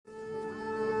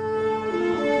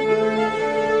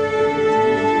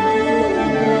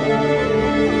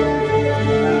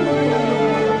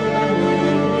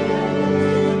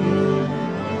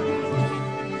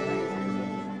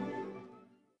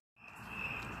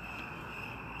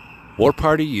War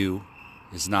Party U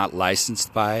is not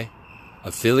licensed by,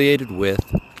 affiliated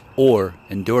with, or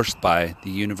endorsed by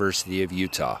the University of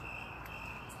Utah.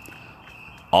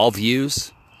 All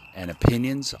views and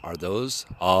opinions are those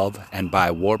of and by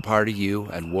War Party U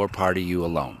and War Party U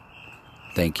alone.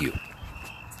 Thank you.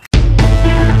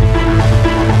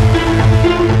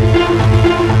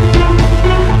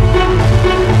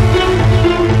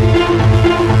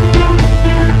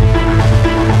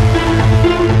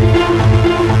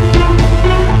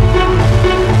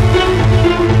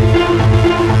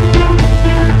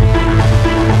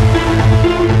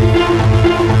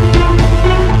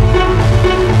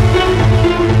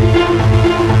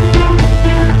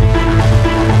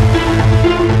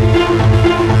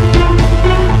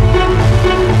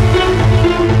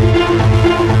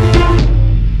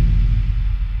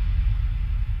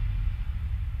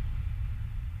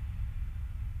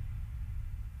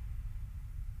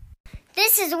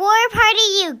 This is War Party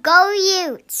U. Go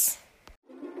Utes!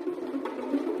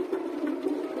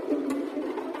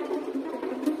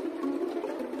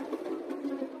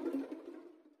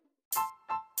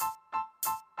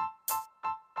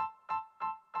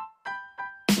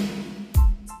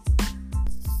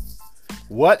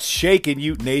 What's shaking,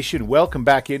 Ute Nation? Welcome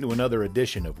back into another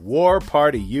edition of War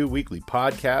Party U Weekly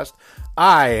Podcast.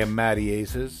 I am Matty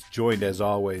Aces, joined as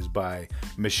always by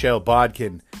Michelle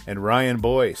Bodkin and Ryan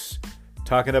Boyce,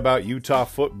 talking about Utah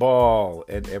football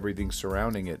and everything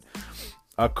surrounding it.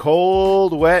 A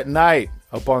cold, wet night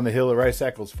up on the hill at Rice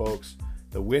Eccles, folks.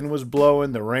 The wind was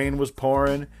blowing, the rain was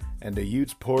pouring, and the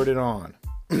Utes poured it on.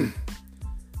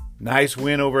 Nice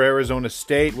win over Arizona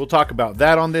State. We'll talk about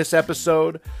that on this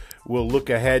episode. We'll look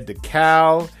ahead to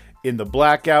Cal in the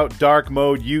blackout dark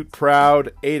mode. Ute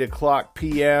proud, 8 o'clock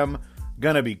p.m.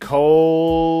 Gonna be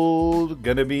cold,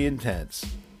 gonna be intense.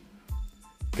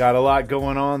 Got a lot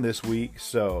going on this week,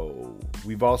 so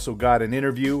we've also got an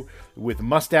interview with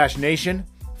Mustache Nation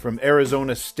from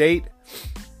Arizona State,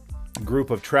 a group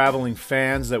of traveling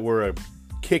fans that were a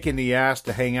kick in the ass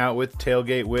to hang out with,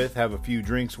 tailgate with, have a few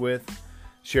drinks with,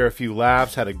 share a few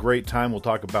laughs, had a great time. We'll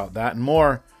talk about that and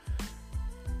more.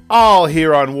 All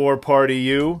here on War Party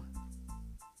U.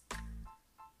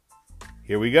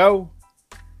 Here we go.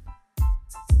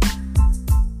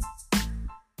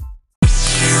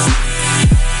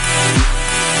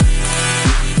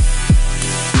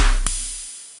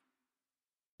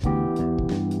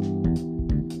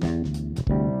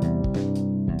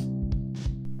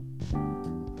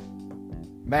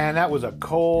 Man, that was a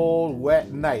cold,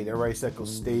 wet night at Rice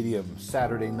Eccles Stadium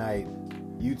Saturday night.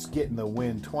 Utes getting the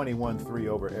win 21-3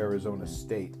 over Arizona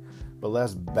State. But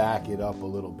let's back it up a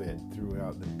little bit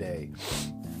throughout the day.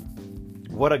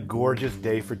 What a gorgeous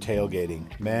day for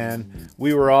tailgating. Man,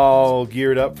 we were all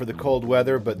geared up for the cold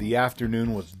weather, but the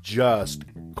afternoon was just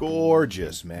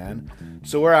gorgeous, man.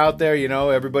 So we're out there,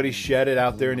 everybody shedded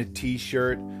out there in a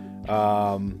t-shirt.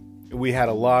 We had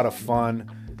a lot of fun.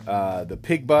 The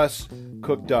pig bus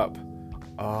cooked up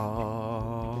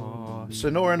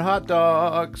Sonoran hot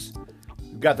dogs.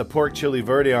 We've got the pork chili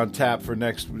verde on tap for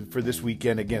this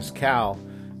weekend against Cal.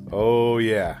 Oh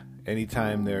yeah,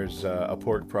 anytime there's a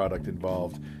pork product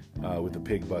involved with the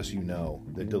pig bus,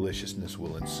 the deliciousness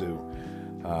will ensue.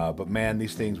 But man,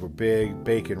 these things were big,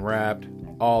 bacon wrapped,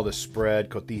 all the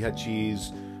spread, cotija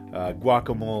cheese,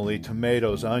 guacamole,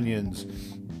 tomatoes, onions,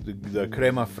 the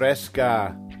crema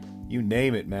fresca. You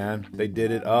name it, man. They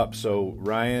did it up. So,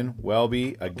 Ryan,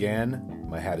 Welby, again,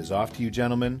 my hat is off to you,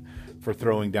 gentlemen, for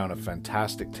throwing down a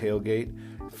fantastic tailgate.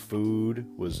 Food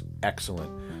was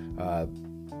excellent.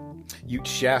 Ute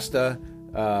Shasta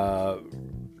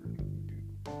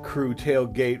crew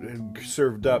tailgate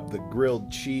served up the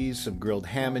grilled cheese, some grilled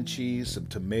ham and cheese, some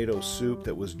tomato soup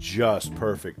that was just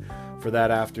perfect for that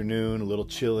afternoon. A little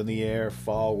chill in the air,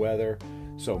 fall weather.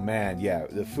 So, man, yeah,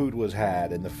 the food was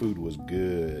had, and the food was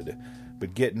good.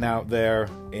 But getting out there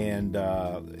and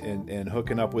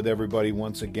hooking up with everybody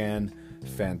once again,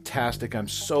 fantastic. I'm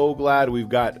so glad we've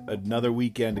got another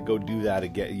weekend to go do that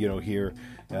again, here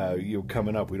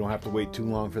coming up. We don't have to wait too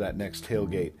long for that next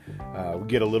tailgate. We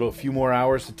get a few more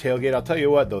hours to tailgate. I'll tell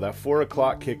you what, though, that 4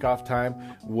 o'clock kickoff time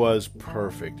was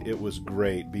perfect. It was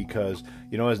great because,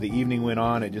 as the evening went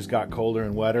on, it just got colder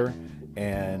and wetter.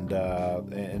 And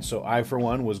so I, for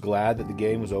one, was glad that the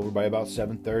game was over by about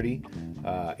 7:30,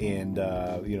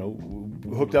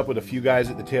 hooked up with a few guys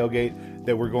at the tailgate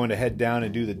that were going to head down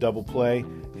and do the double play,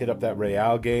 hit up that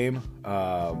Real game,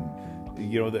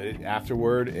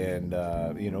 afterward, and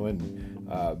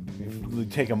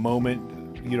take a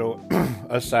moment,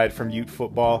 aside from Ute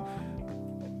football.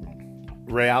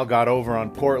 Real got over on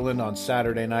Portland on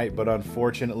Saturday night, but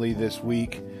unfortunately this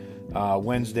week,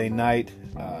 Wednesday night,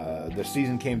 The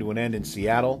season came to an end in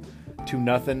Seattle,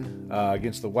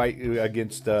 2-0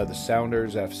 against the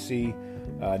Sounders FC.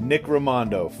 Nick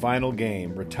Rimando, final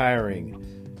game, retiring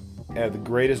as the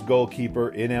greatest goalkeeper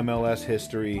in MLS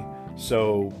history.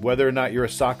 So whether or not you're a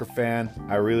soccer fan,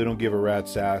 I really don't give a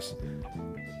rat's ass.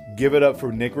 Give it up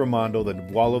for Nick Rimando,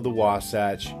 the Wall of the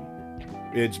Wasatch.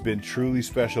 It's been truly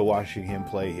special watching him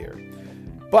play here.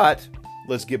 But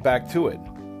let's get back to it.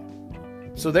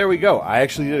 So there we go. I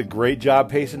actually did a great job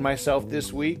pacing myself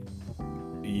this week.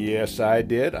 Yes, I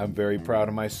did. I'm very proud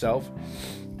of myself.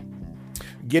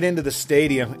 Get into the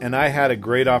stadium, and I had a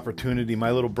great opportunity.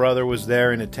 My little brother was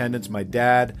there in attendance. My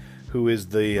dad, who is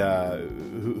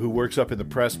who works up in the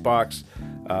press box,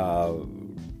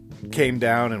 came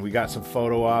down, and we got some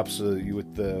photo ops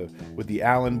with the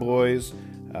Allen boys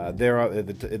there at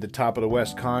the top of the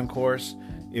West Concourse.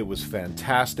 It was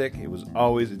fantastic. It's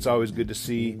always good to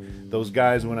see those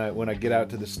guys when I get out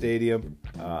to the stadium.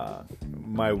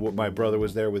 My brother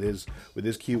was there with his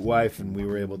cute wife, and we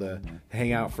were able to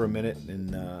hang out for a minute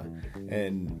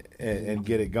and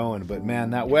get it going. But man,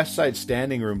 that West Side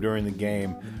standing room during the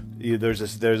game,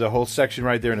 there's a whole section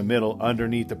right there in the middle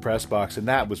underneath the press box, and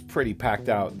that was pretty packed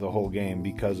out the whole game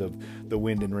because of the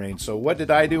wind and rain. So what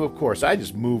did I do? Of course, I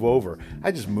just move over.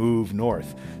 I just move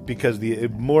north because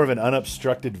more of an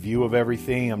unobstructed view of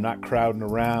everything. I'm not crowding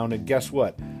around, and guess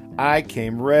what? I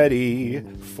came ready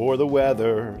for the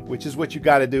weather, which is what you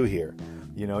got to do here.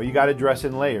 You know, you got to dress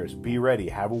in layers. Be ready.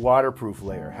 Have a waterproof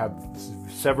layer. Have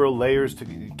several layers to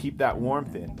keep that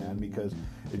warmth in, man, because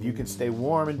if you can stay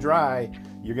warm and dry,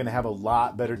 you're going to have a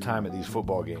lot better time at these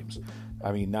football games.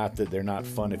 I mean, not that they're not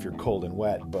fun if you're cold and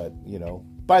wet, but, you know,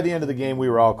 by the end of the game, we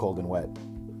were all cold and wet.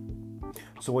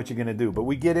 So what you going to do? But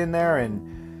we get in there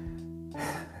and,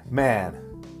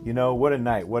 man, you know, what a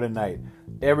night. What a night.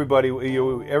 Everybody was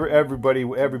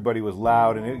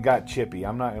loud, and it got chippy.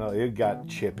 It got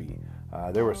chippy.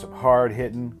 There were some hard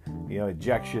hitting,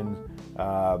 ejections.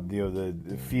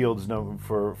 The Fields known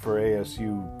for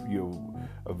ASU,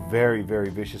 a very, very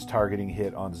vicious targeting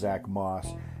hit on Zach Moss,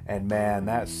 and man,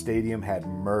 that stadium had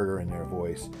murder in their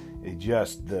voice. It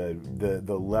just the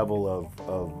level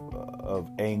of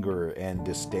anger and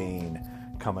disdain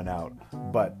coming out.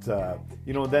 But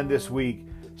then this week,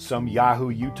 some Yahoo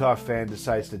Utah fan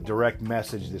decides to direct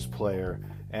message this player,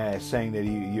 saying that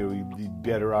he'd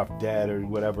better off dead or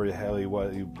whatever the hell he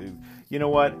was. You know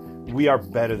what? We are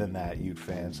better than that, Ute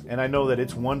fans. And I know that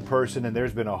it's one person, and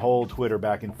there's been a whole Twitter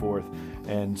back and forth.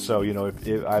 And so, I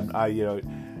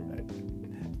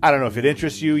don't know if it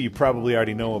interests you. You probably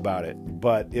already know about it.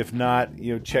 But if not,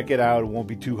 check it out. It won't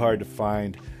be too hard to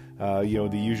find. The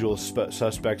usual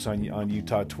suspects on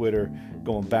Utah Twitter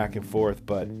going back and forth.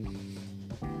 But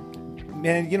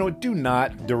man, do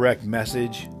not direct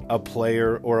message a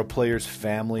player or a player's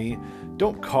family.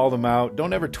 Don't call them out.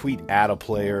 Don't ever tweet at a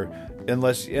player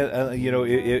unless,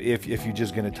 if you're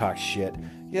just going to talk shit.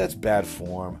 Yeah, it's bad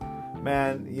form.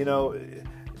 Man,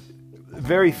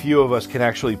 very few of us can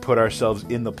actually put ourselves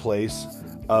in the place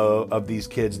of these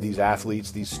kids, these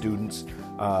athletes, these students,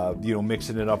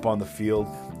 mixing it up on the field.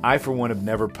 I, for one, have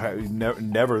never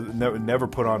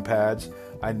put on pads.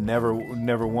 I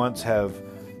never once have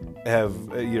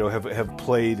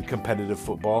played competitive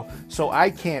football. So I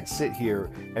can't sit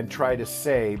here and try to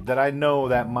say that I know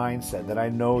that mindset, that I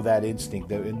know that instinct.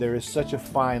 That there is such a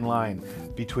fine line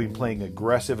between playing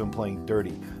aggressive and playing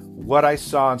dirty. What I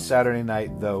saw on Saturday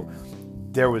night, though,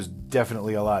 there was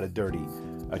definitely a lot of dirty.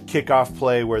 A kickoff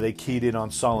play where they keyed in on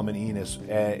Solomon Enos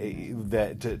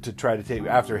to try to take,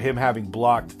 after him having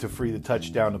blocked to free the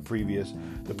touchdown the previous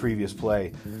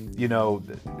play.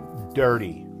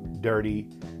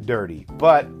 Dirty.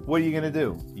 But what are you going to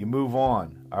do? You move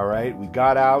on, all right? We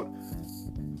got out.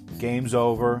 Game's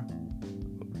over.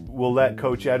 We'll let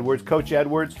Coach Edwards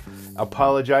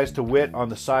apologize to Witt on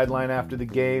the sideline after the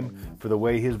game for the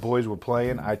way his boys were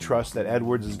playing. I trust that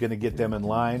Edwards is going to get them in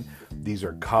line. These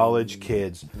are college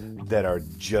kids that are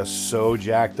just so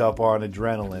jacked up on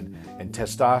adrenaline and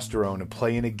testosterone and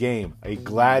playing a game, a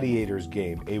Gladiators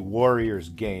game, a Warriors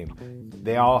game.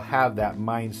 They all have that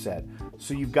mindset.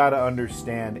 So you've got to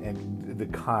understand the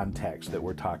context that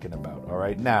we're talking about, all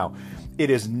right? Now, it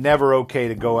is never okay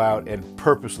to go out and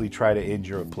purposely try to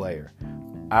injure a player.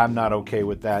 I'm not okay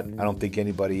with that. I don't think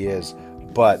anybody is,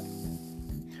 but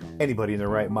anybody in their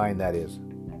right mind, that is.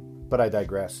 But I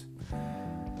digress.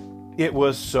 It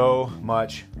was so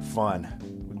much fun.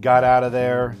 We got out of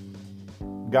there,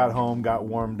 got home, got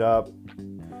warmed up.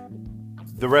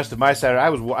 The rest of my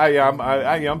Saturday,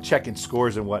 I'm checking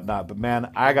scores and whatnot, but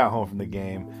man, I got home from the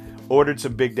game, ordered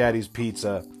some Big Daddy's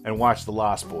pizza, and watched the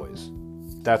Lost Boys.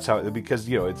 That's how, because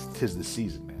it's 'tis the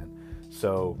season, man.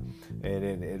 So,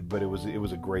 but it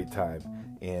was a great time,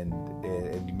 and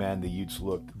man, the Utes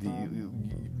looked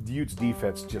the Utes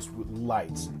defense just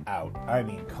lights out. I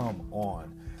mean, come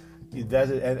on.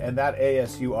 That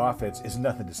ASU offense is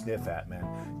nothing to sniff at, man.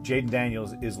 Jaden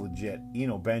Daniels is legit.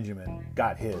 Eno Benjamin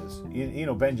got his.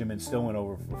 Eno Benjamin still went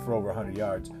for over 100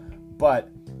 yards.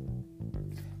 But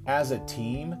as a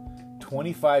team,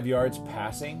 25 yards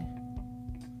passing?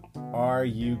 Are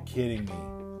you kidding me?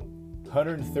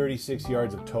 136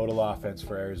 yards of total offense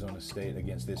for Arizona State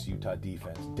against this Utah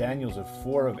defense. Daniels are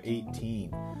 4 of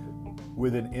 18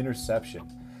 with an interception,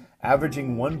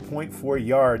 averaging 1.4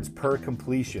 yards per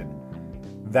completion.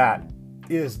 That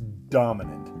is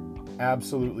dominant,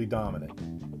 absolutely dominant.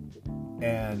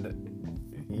 And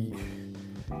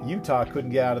Utah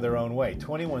couldn't get out of their own way.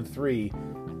 21-3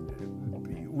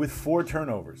 with 4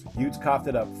 turnovers. Utes coughed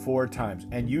it up 4 times,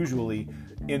 and usually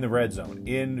in the red zone,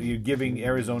 giving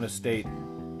Arizona State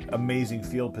amazing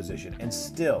field position, and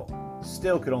still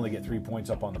could only get 3 points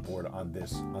up on the board on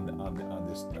this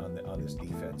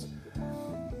defense.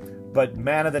 But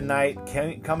man of the night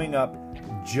coming up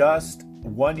just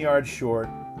 1 yard short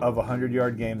of a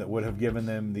 100-yard game that would have given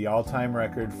them the all-time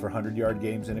record for 100-yard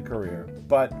games in a career.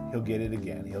 But he'll get it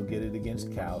again. He'll get it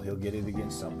against Cal. He'll get it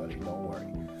against somebody. Don't worry.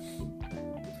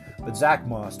 But Zach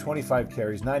Moss, 25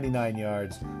 carries, 99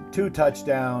 yards, 2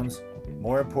 touchdowns.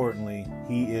 More importantly,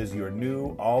 he is your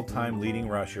new all-time leading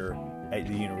rusher at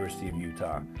the University of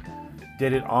Utah.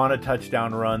 Did it on a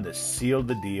touchdown run that sealed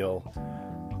the deal.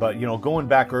 But, going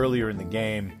back earlier in the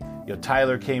game,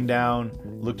 Tyler came down,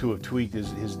 looked to have tweaked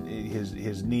his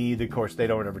knee. Of course, they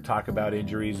don't ever talk about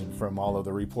injuries, and from all of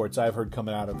the reports I've heard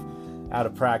coming out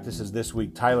of practices this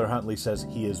week, Tyler Huntley says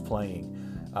he is playing.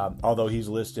 Although he's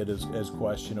listed as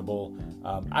questionable,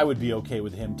 I would be okay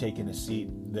with him taking a seat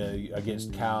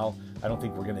against Cal. I don't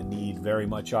think we're going to need very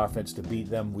much offense to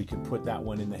beat them. We can put that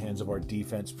one in the hands of our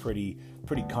defense pretty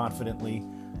confidently,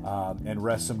 and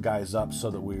rest some guys up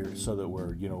so that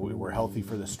we're healthy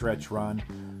for the stretch run,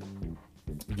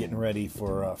 getting ready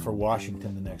for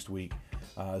Washington the next week.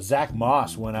 Zach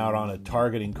Moss went out on a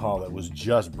targeting call that was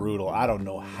just brutal. I don't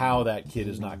know how that kid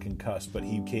is not concussed, but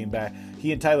he came back.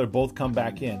 He and Tyler both come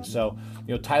back in. So,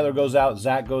 Tyler goes out,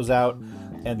 Zach goes out,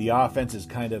 and the offense is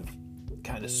kind of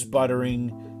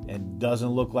sputtering and doesn't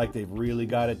look like they've really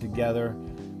got it together.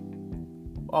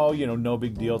 Oh, no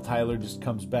big deal. Tyler just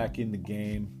comes back in the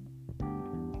game,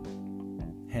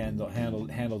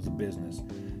 handles the business.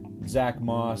 Zach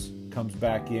Moss comes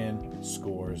back in,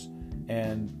 scores.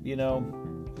 And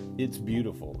it's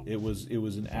beautiful. It was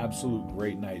an absolute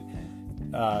great night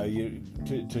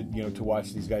to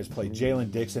watch these guys play.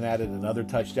 Jalen Dixon added another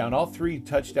touchdown. All 3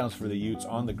 touchdowns for the Utes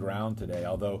on the ground today.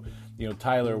 Although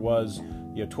Tyler was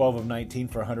 12 of 19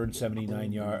 for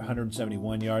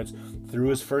 171 yards. Threw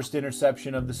his first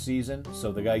interception of the season.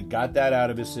 So the guy got that out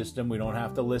of his system. We don't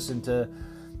have to listen to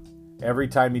every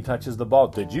time he touches the ball.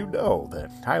 Did you know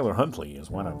that Tyler Huntley is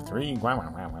one of 3 no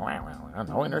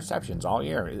interceptions all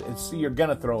year? You're going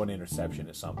to throw an interception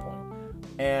at some point.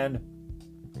 And,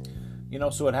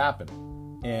 so it happened.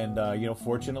 And,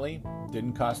 fortunately,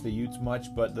 didn't cost the Utes much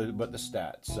but the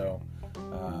stats. So,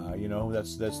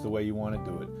 that's the way you want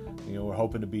to do it. We're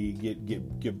hoping to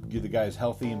get the guys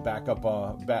healthy and back up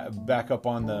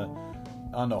on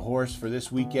the horse for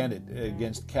this weekend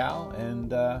against Cal,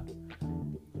 and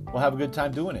we'll have a good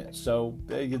time doing it. So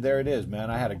there it is,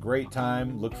 man. I had a great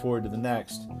time. Look forward to the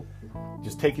next.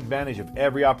 Just take advantage of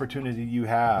every opportunity you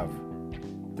have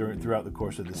throughout the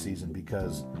course of the season,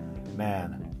 because,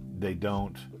 man, they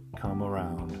don't come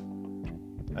around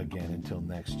again until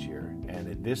next year. And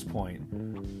at this point,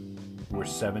 we're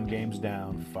 7 games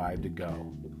down, 5 to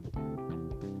go.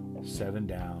 7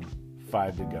 down,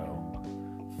 5 to go.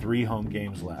 3 home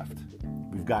games left.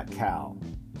 We've got Cal.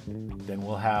 Then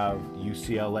we'll have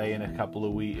UCLA in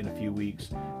a few weeks,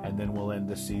 and then we'll end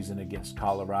the season against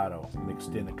Colorado,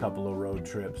 mixed in a couple of road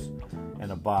trips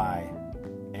and a bye,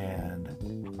 and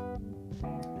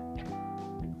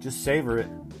just savor it,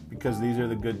 because these are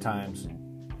the good times.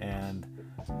 And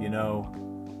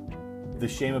the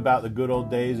shame about the good old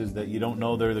days is that you don't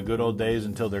know they're the good old days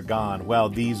until they're gone. Well,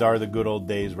 these are the good old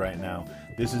days right now.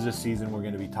 This is a season we're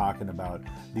going to be talking about.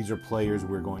 These are players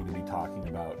we're going to be talking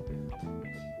about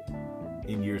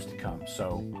in years to come.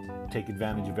 So take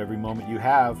advantage of every moment you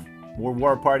have. More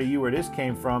War Party U, where this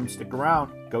came from. Stick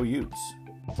around. Go Utes.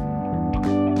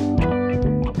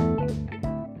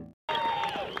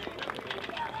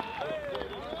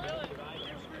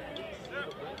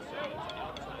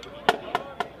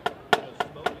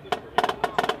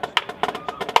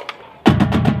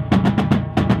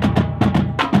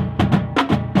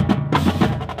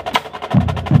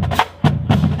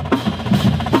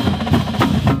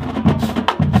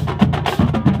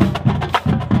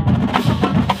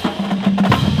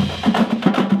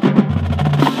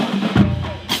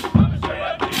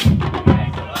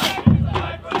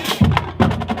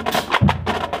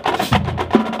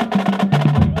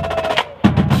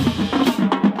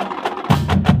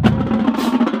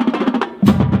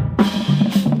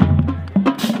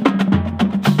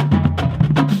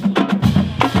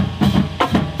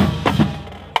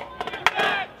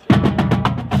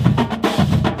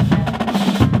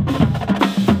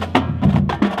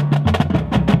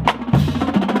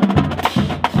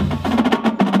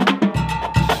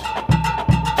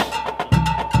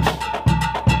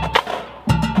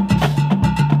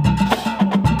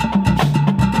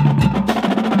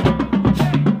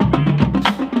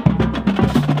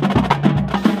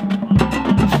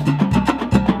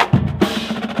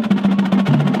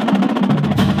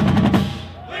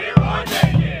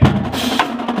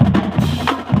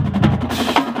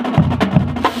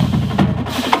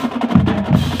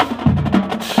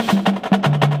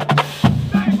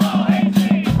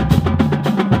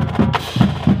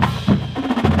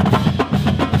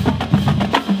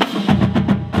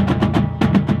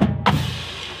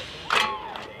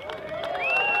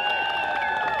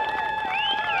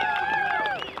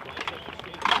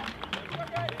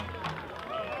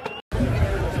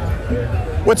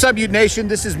 What's up, Ute Nation?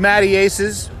 This is Matty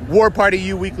Aces, War Party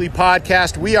U Weekly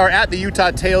Podcast. We are at the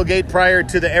Utah tailgate prior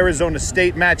to the Arizona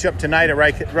State matchup tonight at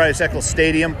Rice Eccles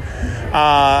Stadium.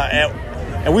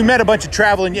 And we met a bunch of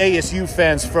traveling ASU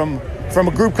fans from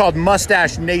a group called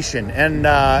Mustache Nation. And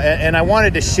I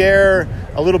wanted to share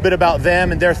a little bit about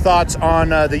them and their thoughts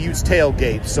on the Utes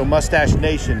tailgate. So Mustache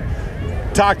Nation,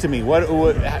 talk to me.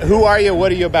 Who are you?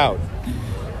 What are you about?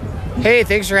 Hey,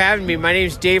 thanks for having me. My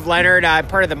name's Dave Leonard. I'm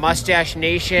part of the Mustache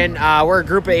Nation. We're a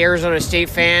group of Arizona State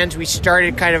fans. We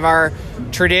started kind of our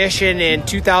tradition in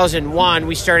 2001.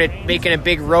 We started making a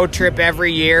big road trip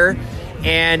every year.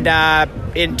 And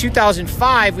in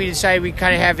 2005, we decided we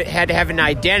kind of had to have an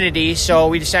identity. So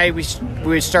we decided we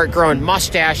would start growing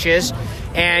mustaches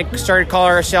and started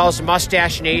calling ourselves the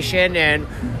Mustache Nation. And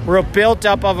we're built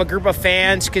up of a group of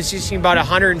fans consisting of about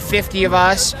 150 of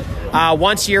us.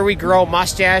 Once a year we grow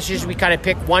mustaches. We kind of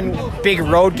pick one big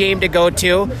road game to go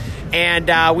to.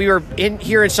 And we were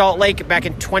here in Salt Lake back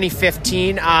in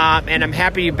 2015. And I'm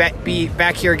happy to be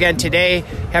back here again today,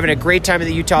 having a great time at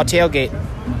the Utah tailgate.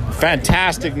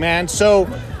 Fantastic, man. So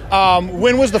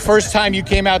when was the first time you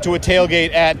came out to a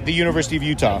tailgate at the University of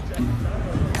Utah?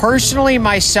 Personally,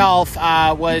 myself,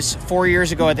 was 4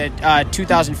 years ago at the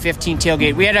 2015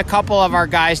 tailgate. We had a couple of our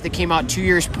guys that came out 2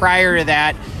 years prior to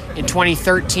that in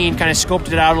 2013, kind of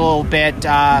scoped it out a little bit.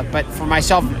 But for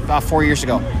myself, 4 years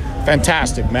ago.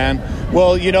 Fantastic, man.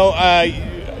 Well,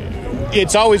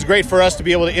 it's always great for us to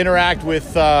be able to interact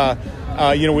with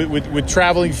with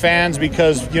traveling fans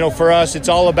because, for us, it's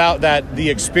all about the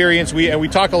experience. We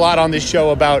talk a lot on this show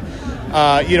about,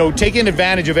 taking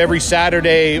advantage of every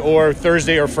Saturday or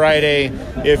Thursday or Friday,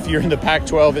 if you're in the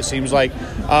Pac-12, it seems like,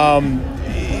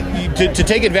 to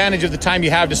take advantage of the time you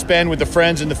have to spend with the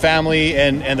friends and the family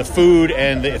and the food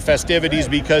and the festivities,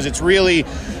 because it's really,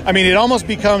 it almost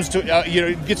becomes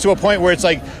it gets to a point where it's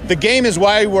like the game is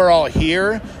why we're all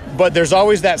here. But there's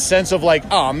always that sense of like,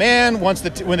 oh man, when the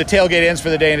tailgate ends for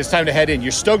the day and it's time to head in,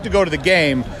 you're stoked to go to the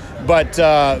game, but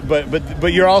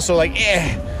you're also like,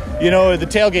 the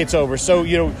tailgate's over. So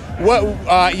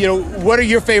what are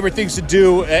your favorite things to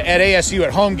do at ASU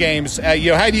at home games?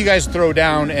 How do you guys throw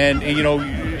down and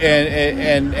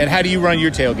how do you run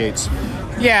your tailgates?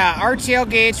 Yeah, our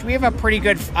tailgates, we have a pretty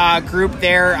good group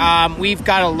there. We've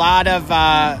got a lot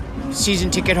of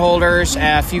season ticket holders,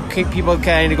 a few people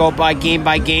kind of go by game,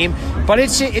 but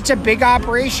it's a big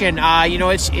operation.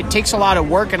 It takes a lot of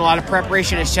work and a lot of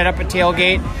preparation to set up a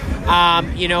tailgate.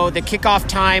 The kickoff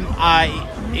time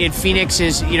in Phoenix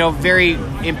is very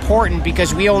important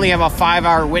because we only have a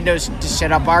 5-hour window to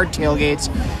set up our tailgates.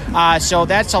 So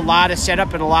that's a lot of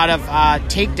setup and a lot of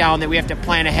takedown that we have to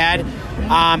plan ahead.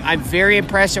 I'm very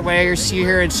impressed at what I see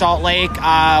here in Salt Lake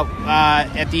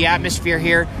at the atmosphere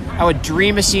here. I would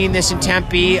dream of seeing this in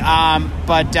Tempe,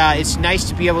 but it's nice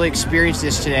to be able to experience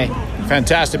this today.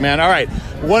 Fantastic, man. All right,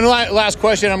 one last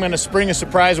question. I'm going to spring a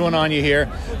surprise one on you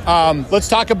here. Let's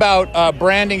talk about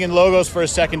branding and logos for a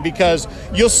second, because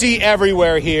you'll see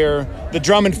everywhere here the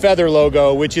Drum and Feather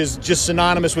logo, which is just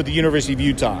synonymous with the University of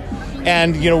Utah.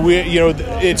 And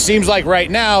it seems like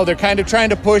right now they're kind of trying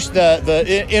to push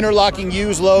the Interlocking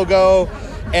U's logo.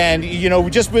 And,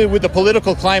 just with the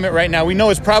political climate right now, we know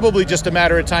it's probably just a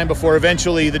matter of time before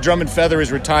eventually the Drum and Feather is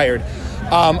retired.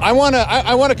 I want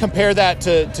to compare that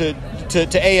to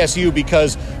ASU,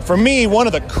 because for me, one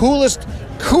of the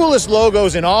coolest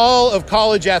logos in all of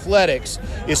college athletics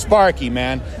is Sparky,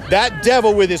 man. That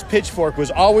devil with his pitchfork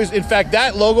was always, in fact,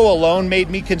 that logo alone made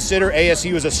me consider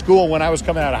ASU as a school when I was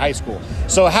coming out of high school.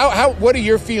 So what are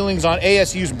your feelings on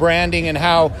ASU's branding and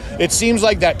how it seems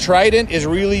like that trident is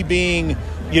really being,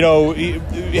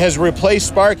 has replaced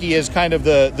Sparky as kind of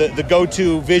the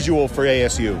go-to visual for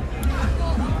ASU?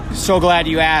 So glad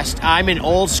you asked. I'm an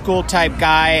old school type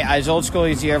guy, as old school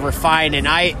as you ever find, and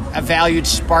I valued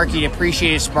Sparky,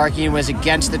 appreciated Sparky, and was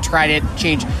against the trident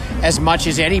change as much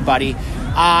as anybody.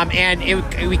 And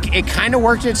it kind of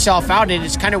worked itself out, and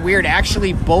it's kind of weird.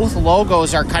 Actually, both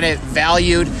logos are kind of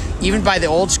valued, even by the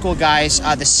old school guys,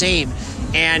 the same.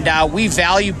 And we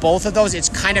value both of those. It's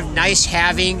kind of nice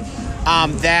having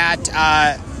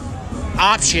that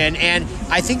option, and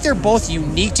I think they're both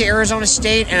unique to Arizona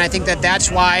State, and I think that's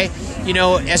why,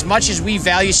 as much as we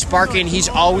value Sparky and he's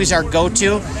always our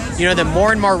go-to, the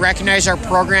more and more recognized our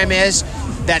program is,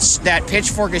 that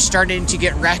pitchfork is starting to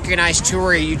get recognized too,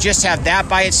 where you just have that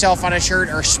by itself on a shirt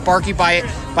or Sparky by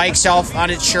itself on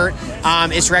its shirt.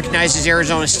 It's recognized as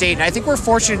Arizona State, and I think we're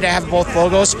fortunate to have both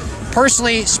logos.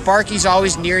 Personally, Sparky's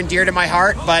always near and dear to my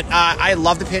heart, but I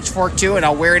love the pitchfork too, and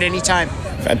I'll wear it anytime.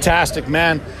 Fantastic,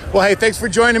 man. Well, hey, thanks for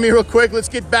joining me real quick. Let's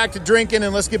get back to drinking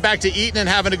and let's get back to eating and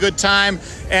having a good time.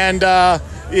 And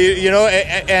Give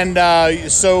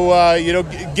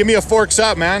me a forks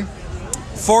up, man.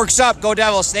 Forks up. Go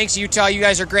Devils. Thanks, Utah. You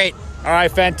guys are great. All right,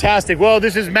 fantastic. Well,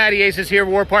 this is Matty Aces here,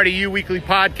 War Party U Weekly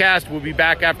Podcast. We'll be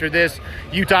back after this.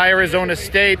 Utah, Arizona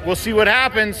State. We'll see what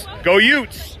happens. Go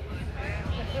Utes!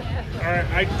 All right,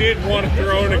 I did want to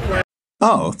throw in a question.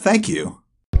 Oh, thank you.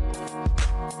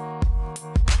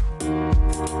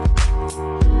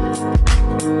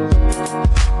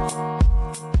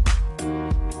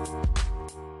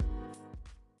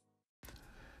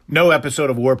 No episode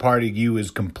of War Party U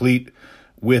is complete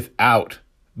without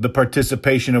the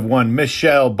participation of one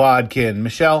Michelle Bodkin.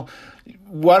 Michelle,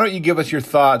 why don't you give us your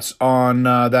thoughts on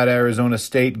that Arizona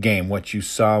State game, what you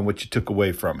saw, what you took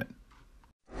away from it?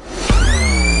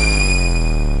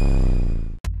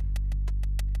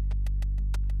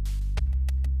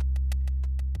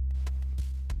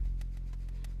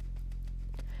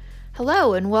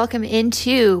 Hello and welcome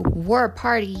into War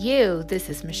Party U. This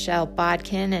is Michelle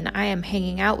Bodkin and I am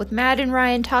hanging out with Matt and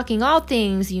Ryan talking all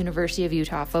things University of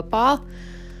Utah football.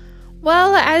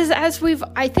 Well, as we've,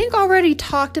 I think, already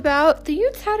talked about, the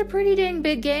Utes had a pretty dang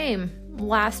big game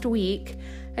last week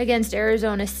against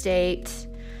Arizona State.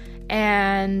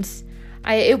 And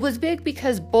it was big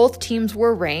because both teams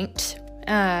were ranked.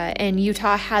 And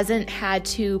Utah hasn't had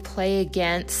to play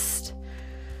against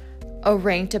a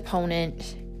ranked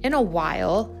opponent in a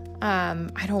while.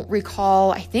 I don't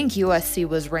recall, I think USC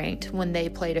was ranked when they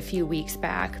played a few weeks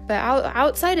back. But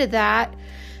outside of that,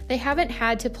 they haven't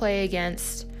had to play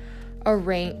against a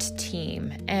ranked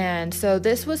team. And so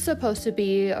this was supposed to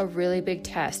be a really big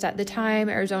test. At the time,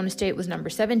 Arizona State was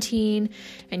number 17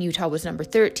 and Utah was number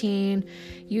 13.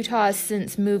 Utah has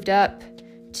since moved up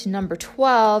to number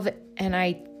 12 and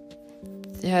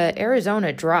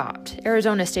Arizona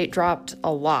State dropped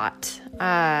a lot,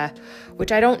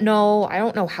 which I don't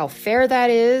know how fair that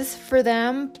is for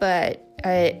them, but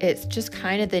it's just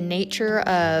kind of the nature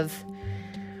of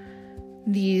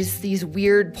these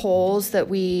weird polls that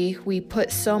we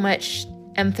put so much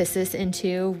emphasis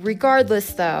into.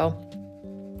 Regardless, though,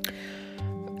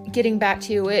 getting back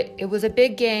to it, it was a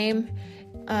big game.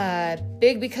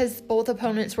 Big because both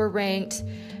opponents were ranked.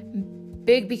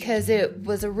 Big because it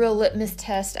was a real litmus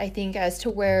test, I think, as to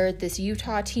where this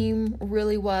Utah team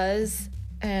really was,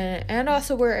 and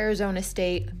also where Arizona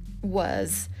State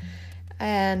was.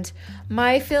 And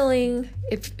my feeling,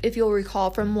 if you'll recall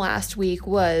from last week,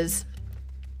 was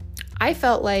I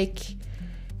felt like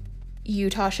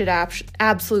Utah should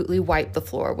absolutely wipe the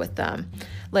floor with them.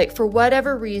 Like, for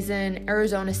whatever reason,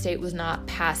 Arizona State was not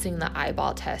passing the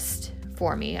eyeball test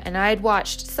for me. And I'd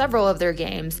watched several of their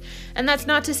games, and that's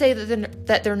not to say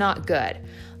that they're not good.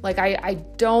 Like, I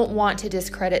don't want to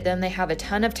discredit them. They have a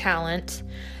ton of talent.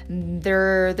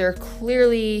 They're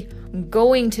clearly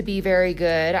going to be very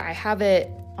good. I have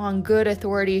it on good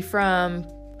authority from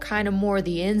kind of more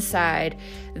the inside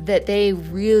that they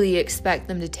really expect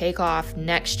them to take off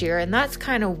next year, and that's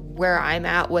kind of where I'm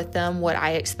at with them, what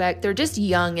I expect. They're just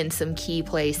young in some key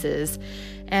places,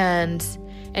 and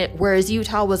whereas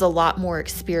Utah was a lot more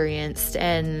experienced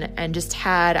and just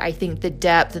had, I think, the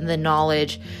depth and the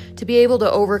knowledge to be able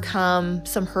to overcome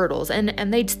some hurdles,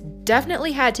 and they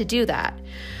definitely had to do that.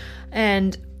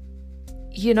 And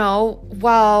you know,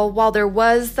 while there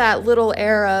was that little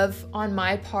air of, on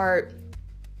my part,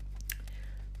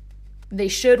 they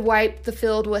should wipe the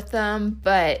field with them,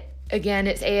 but again,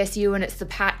 it's ASU and it's the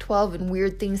Pac-12 and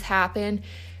weird things happen.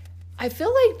 I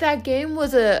feel like that game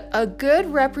was a good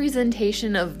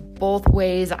representation of both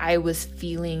ways I was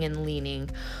feeling and leaning.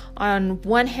 On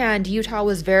one hand, Utah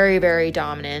was very, very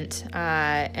dominant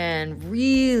and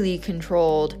really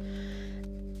controlled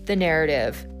the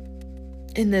narrative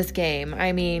in this game.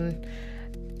 I mean,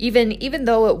 even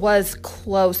though it was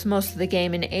close most of the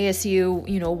game, in ASU,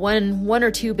 you know, one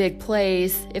or two big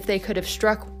plays, if they could have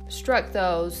struck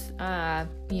those,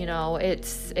 you know,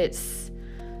 it's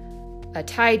a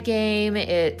tied game,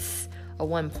 it's a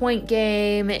 1-point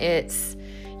game, it's,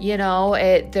 you know,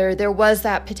 there was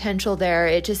that potential there.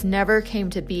 It just never came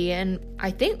to be, and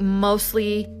I think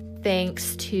mostly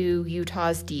thanks to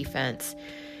Utah's defense.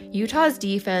 Utah's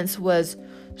defense was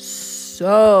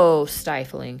so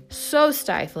stifling.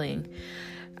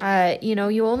 You know,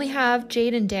 you only have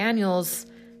Jaden Daniels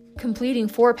completing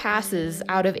 4 passes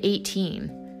out of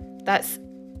 18. That's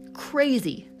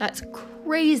crazy.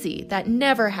 That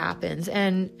never happens.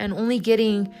 And only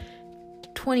getting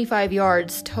 25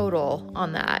 yards total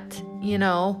on that. You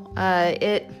know,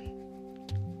 it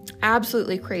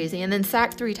absolutely crazy. And then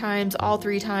sacked 3 times, all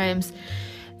 3 times.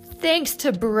 Thanks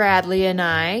to Bradlee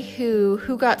Anae,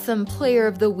 who got some Player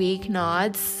of the Week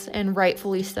nods, and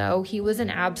rightfully so. He was an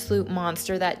absolute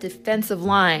monster. That defensive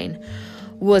line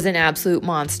was an absolute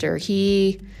monster.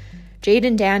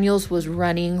 Jaden Daniels was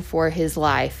running for his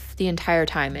life the entire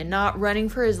time, and not running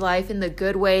for his life in the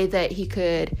good way that he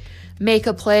could make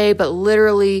a play, but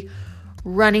literally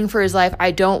running for his life.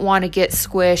 I don't want to get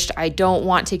squished. I don't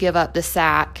want to give up the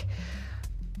sack.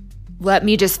 Let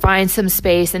me just find some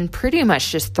space and pretty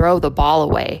much just throw the ball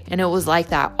away. And it was like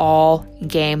that all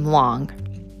game long.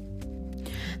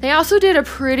 They also did a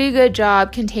pretty good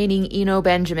job containing Eno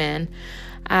Benjamin,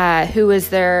 who was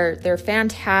their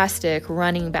fantastic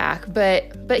running back.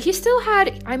 But he still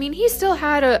had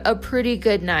a pretty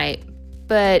good night.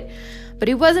 But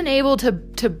he wasn't able to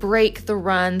break the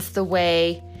runs the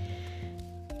way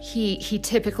he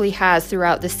typically has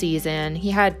throughout the season. He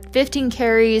had 15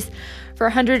 carries for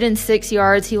 106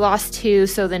 yards. He lost 2,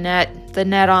 so the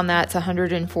net on that's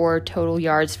 104 total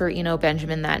yards for Eno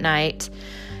Benjamin that night.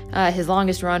 His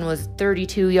longest run was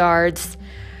 32 yards.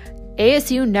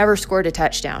 ASU never scored a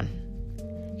touchdown.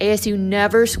 ASU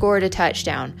never scored a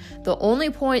touchdown. The only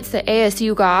points that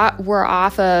ASU got were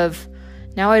off of,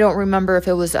 now I don't remember if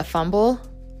it was a fumble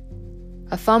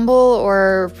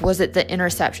or was it the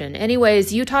interception?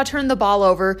 Anyways, Utah turned the ball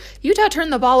over. Utah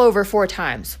turned the ball over 4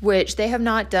 times, which they have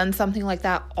not done something like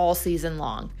that all season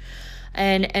long.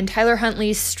 And Tyler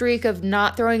Huntley's streak of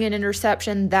not throwing an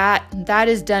interception, that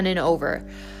is done and over.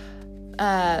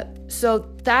 So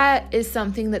that is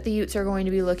something that the Utes are going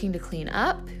to be looking to clean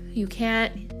up. You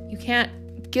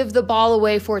can't give the ball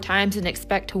away 4 times and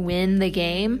expect to win the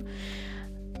game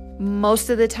most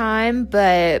of the time,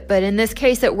 but in this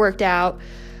case it worked out.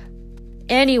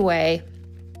 Anyway,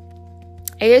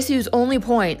 ASU's only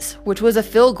points, which was a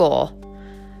field goal,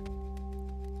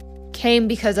 came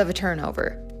because of a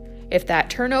turnover. If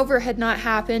that turnover had not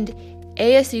happened,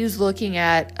 ASU's looking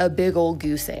at a big old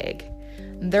goose egg.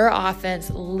 Their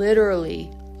offense literally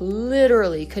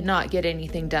could not get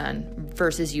anything done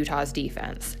versus Utah's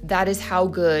defense. That is how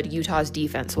good Utah's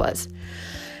defense was.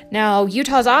 Now,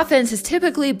 Utah's offense has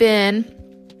typically been,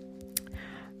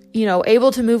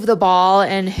 able to move the ball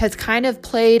and has kind of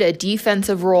played a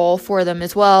defensive role for them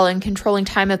as well in controlling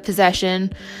time of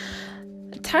possession.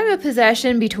 Time of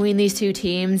possession between these two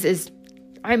teams is,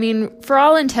 for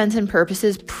all intents and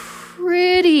purposes,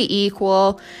 pretty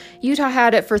equal. Utah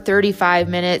had it for 35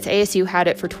 minutes. ASU had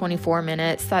it for 24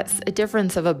 minutes. That's a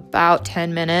difference of about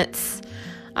 10 minutes.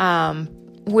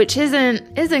 Which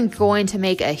isn't going to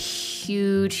make a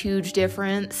huge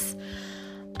difference,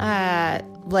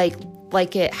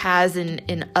 like it has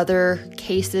in other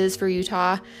cases for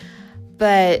Utah,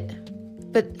 but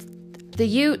the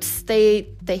Utes they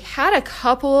had a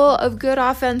couple of good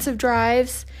offensive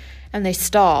drives and they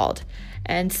stalled,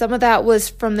 and some of that was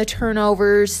from the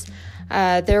turnovers.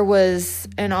 There was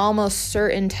an almost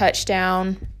certain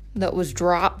touchdown that was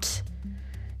dropped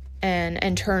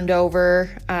and turned over.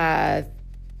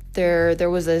 There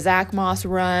was a Zach Moss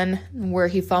run where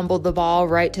he fumbled the ball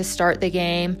right to start the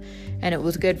game, and it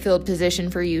was good field position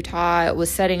for Utah. It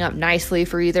was setting up nicely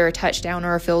for either a touchdown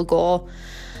or a field goal.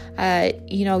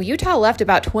 Utah left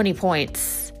about 20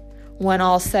 points when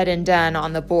all said and done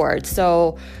on the board.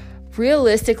 So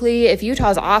realistically, if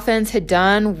Utah's offense had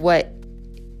done what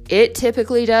it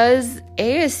typically does,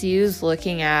 ASU's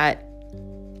looking at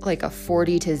like a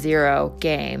 40-0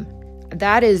 game.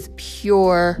 That is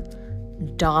pure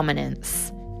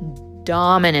dominance.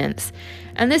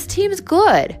 And this team's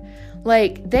good.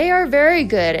 Like, they are very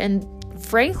good. And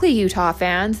frankly, Utah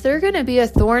fans, they're going to be a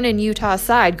thorn in Utah's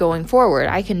side going forward.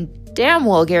 I can damn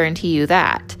well guarantee you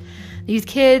that. These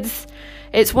kids,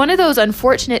 it's one of those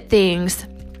unfortunate things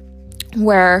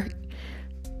where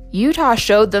Utah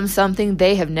showed them something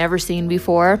they have never seen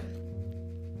before.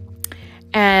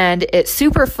 And it's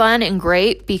super fun and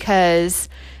great because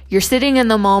you're sitting in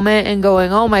the moment and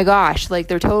going, oh my gosh, like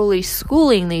they're totally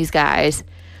schooling these guys.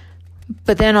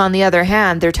 But then on the other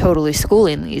hand, they're totally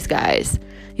schooling these guys.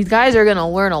 These guys are going to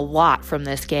learn a lot from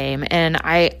this game. And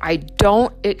I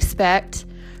don't expect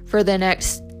for the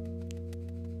next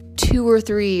 2 or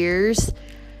 3 years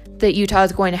that Utah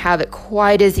is going to have it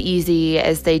quite as easy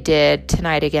as they did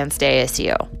tonight against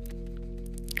ASU.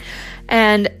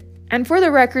 And for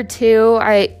the record too,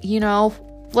 I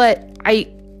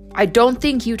don't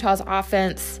think Utah's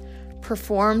offense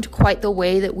performed quite the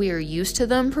way that we are used to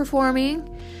them performing.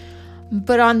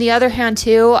 But on the other hand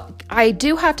too, I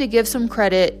do have to give some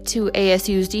credit to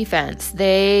ASU's defense.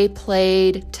 They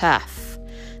played tough.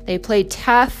 They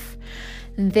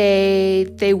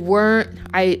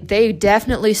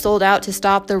definitely sold out to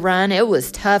stop the run. It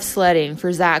was tough sledding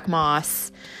for Zach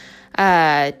Moss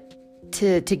to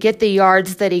get the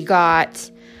yards that he got.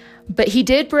 But he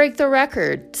did break the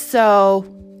record. So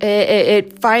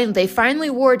They finally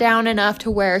wore down enough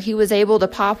to where he was able to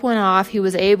pop one off. He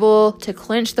was able to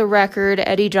clinch the record.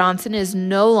 Eddie Johnson is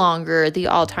no longer the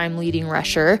all-time leading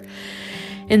rusher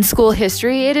in school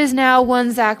history. It is now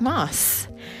one Zach Moss.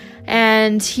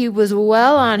 And he was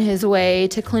well on his way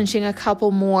to clinching a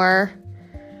couple more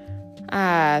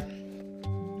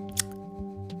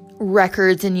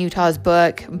records in Utah's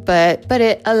book, but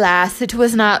alas, it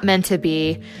was not meant to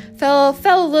be. Fell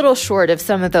a little short of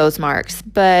some of those marks,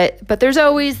 but there's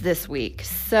always this week.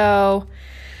 So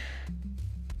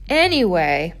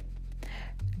anyway,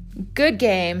 good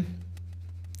game,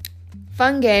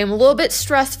 fun game, a little bit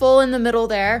stressful in the middle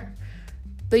there,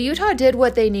 but Utah did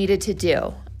what they needed to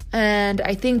do. And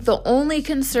I think the only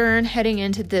concern heading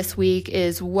into this week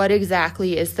is what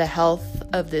exactly is the health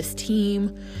of this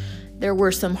team. There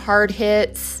were some hard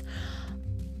hits.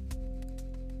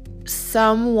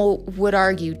 Some would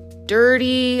argue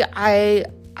dirty. I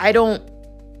don't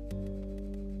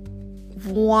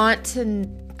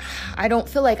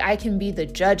feel like I can be the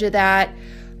judge of that,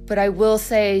 but I will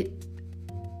say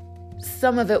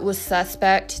some of it was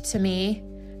suspect to me,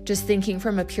 just thinking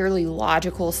from a purely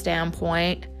logical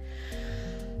standpoint.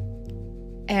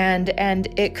 And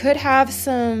it could have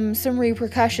some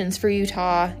repercussions for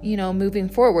Utah, moving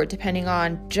forward, depending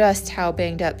on just how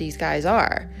banged up these guys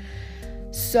are.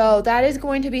 So that is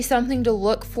going to be something to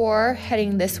look for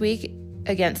heading this week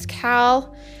against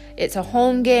Cal. It's a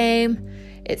home game.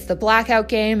 It's the blackout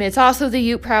game. It's also the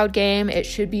Ute Proud game. It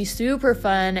should be super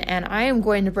fun, and I am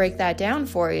going to break that down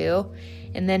for you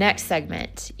in the next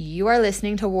segment. You are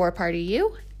listening to War Party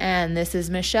U, and this is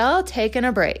Michelle taking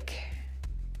a break.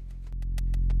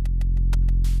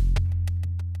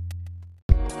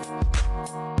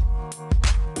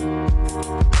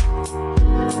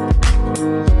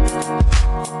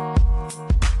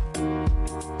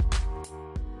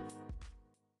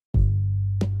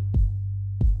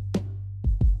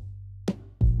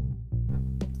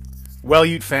 Well,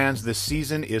 Ute fans, the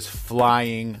season is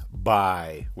flying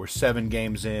by. We're 7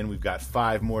 games in. We've got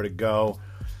 5 more to go.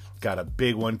 Got a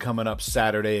big one coming up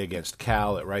Saturday against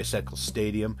Cal at Rice-Eccles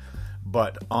Stadium.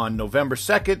 But on November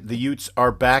 2nd, the Utes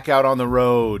are back out on the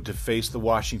road to face the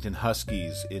Washington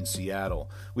Huskies in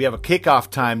Seattle. We have a kickoff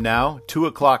time now. 2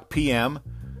 o'clock p.m.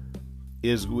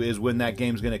 is when that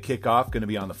game's going to kick off. Going to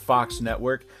be on the Fox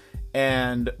Network.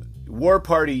 And War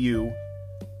Party U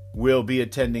will be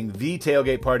attending the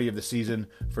tailgate party of the season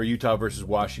for Utah versus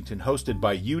Washington, hosted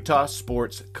by Utah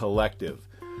Sports Collective.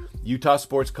 Utah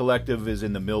Sports Collective is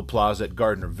in the Mill Plaza at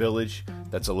Gardner Village.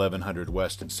 That's 1100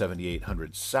 West and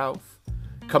 7800 South.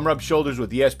 Come rub shoulders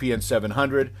with ESPN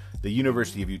 700, the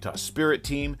University of Utah Spirit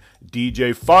Team,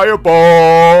 DJ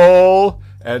Fireball,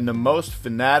 and the most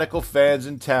fanatical fans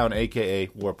in town, a.k.a.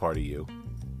 War Party U.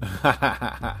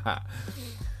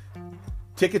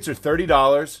 Tickets are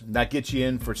 $30, and that gets you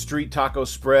in for street taco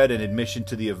spread and admission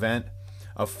to the event.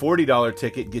 A $40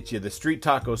 ticket gets you the street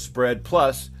taco spread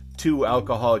plus 2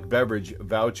 alcoholic beverage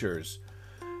vouchers.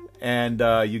 And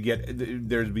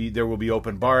there will be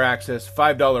open bar access,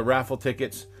 $5 raffle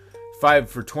tickets, 5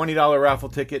 for $20 raffle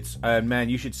tickets. And man,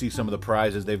 you should see some of the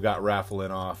prizes they've got raffling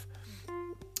off.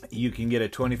 You can get a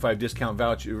 25 discount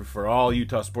voucher for all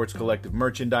Utah Sports Collective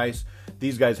merchandise.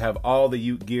 These guys have all the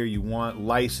Ute gear you want,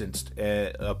 licensed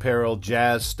apparel,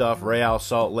 jazz stuff, Real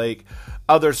Salt Lake,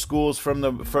 other schools from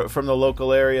the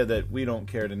local area that we don't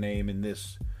care to name in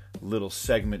this little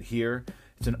segment here.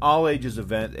 It's an all-ages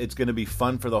event. It's going to be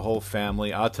fun for the whole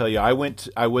family. I'll tell you, I went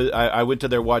to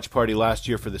their watch party last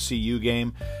year for the CU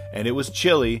game, and it was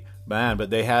chilly, man.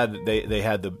 But they had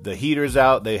the heaters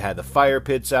out, they had the fire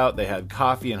pits out, they had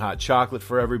coffee and hot chocolate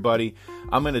for everybody.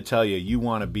 I'm going to tell you, you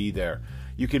want to be there.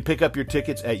 You can pick up your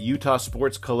tickets at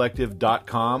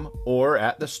utahsportscollective.com or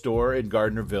at the store in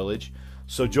Gardner Village.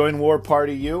 So join War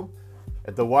Party U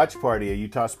at the watch party at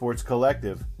Utah Sports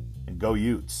Collective, and go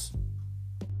Utes.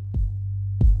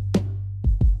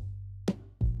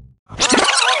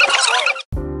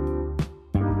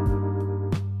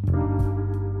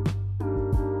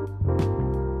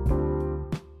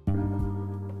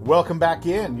 Welcome back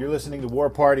in. You're listening to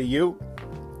War Party U.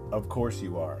 Of course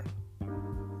you are.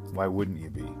 Why wouldn't you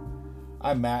be?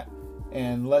 I'm Matt,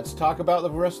 and let's talk about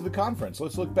the rest of the conference.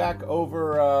 Let's look back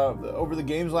over the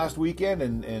games last weekend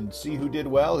and see who did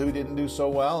well, who didn't do so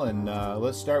well, and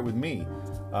let's start with me.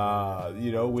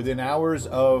 Within hours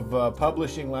of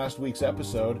publishing last week's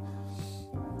episode,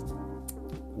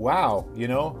 wow,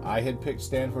 I had picked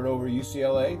Stanford over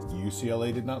UCLA.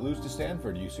 UCLA did not lose to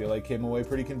Stanford. UCLA came away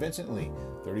pretty convincingly,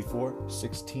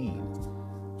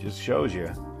 34-16. Just shows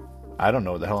you, I don't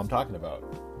know what the hell I'm talking about.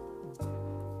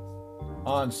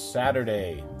 On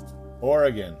Saturday,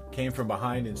 Oregon came from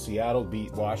behind in Seattle,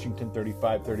 beat Washington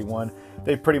 35-31.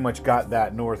 They've pretty much got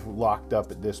that North locked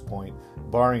up at this point,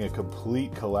 barring a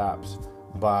complete collapse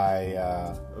by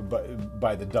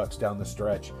the Ducks down the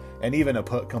stretch. And even a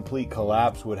complete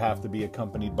collapse would have to be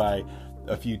accompanied by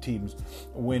a few teams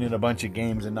winning a bunch of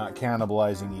games and not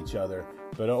cannibalizing each other.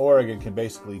 But Oregon can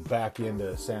basically back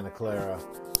into Santa Clara,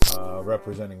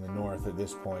 representing the North at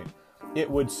this point. It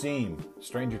would seem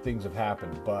stranger things have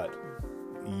happened, but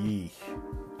yeesh.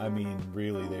 I mean,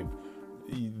 really,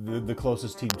 the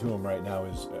closest team to them right now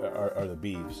are the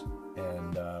Beavs,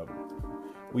 and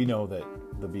we know that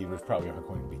the Beavers probably aren't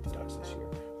going to beat the Ducks this year.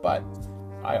 But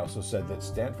I also said that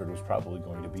Stanford was probably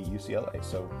going to beat UCLA,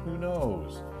 so who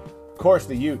knows? Of course,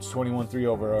 the Utes 21-3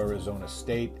 over Arizona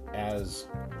State, as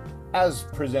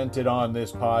presented on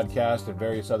this podcast and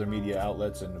various other media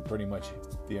outlets, and pretty much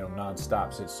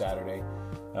nonstop since Saturday.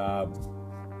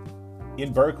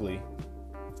 In Berkeley,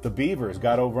 the Beavers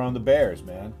got over on the Bears,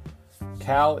 man.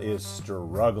 Cal is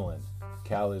struggling.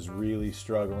 Cal is really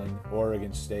struggling.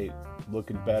 Oregon State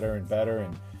looking better and better,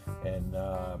 and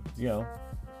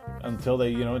until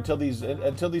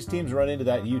these teams run into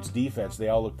that Utes defense, they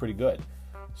all look pretty good.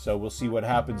 So we'll see what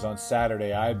happens on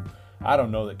Saturday. I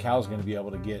don't know that Cal's going to be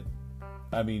able to get.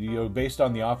 I mean, based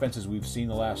on the offenses we've seen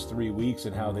the last 3 weeks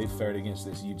and how they've fared against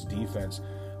this Utes defense,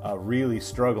 a really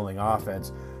struggling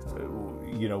offense,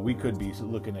 we could be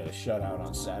looking at a shutout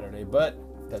on Saturday. But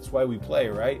that's why we play,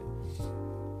 right?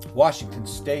 Washington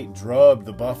State drubbed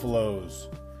the Buffaloes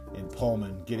in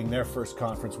Pullman, getting their first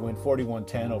conference win,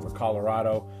 41-10 over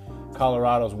Colorado.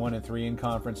 Colorado's 1-3 in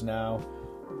conference now,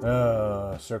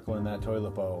 circling that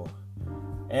toilet bowl.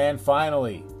 And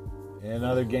finally, in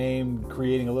another game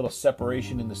creating a little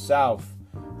separation in the South,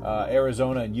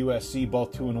 Arizona and USC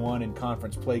both 2-1 in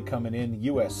conference play coming in.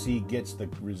 USC gets the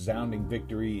resounding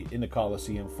victory in the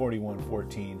Coliseum,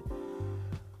 41-14.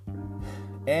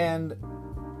 And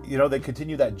they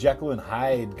continue that Jekyll and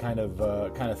Hyde kind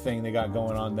of thing they got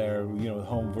going on there.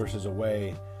 Home versus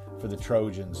away for the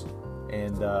Trojans.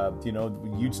 And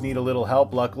Utes need a little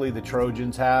help. Luckily, the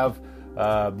Trojans have.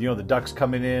 The Ducks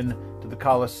coming in to the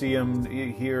Coliseum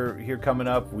here coming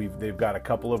up. They've got a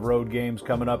couple of road games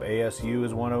coming up. ASU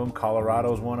is one of them.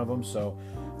 Colorado is one of them. So,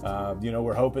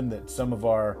 we're hoping that some of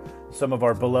our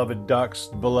beloved Ducks,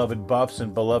 beloved Buffs,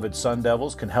 and beloved Sun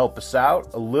Devils can help us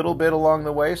out a little bit along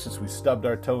the way, since we stubbed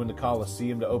our toe in the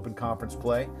Coliseum to open conference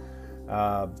play.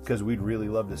 Because we'd really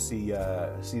love to see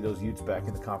those Utes back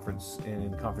in the conference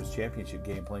championship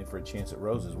game, playing for a chance at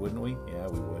Roses, wouldn't we? Yeah,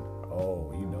 we would.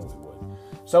 Oh, we would.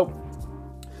 So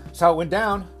that's how it went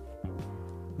down.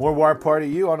 More War Party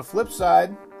U. On the flip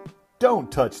side,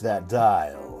 don't touch that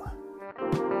dial.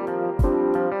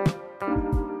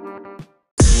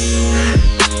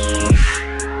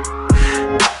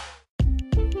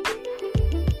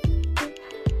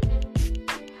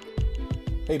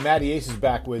 Hey, Matty Ace is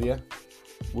back with you.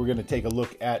 We're going to take a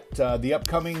look at the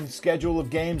upcoming schedule of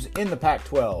games in the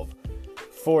Pac-12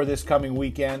 for this coming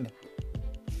weekend.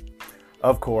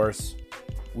 Of course,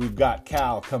 we've got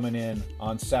Cal coming in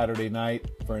on Saturday night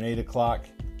for an 8 o'clock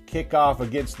kickoff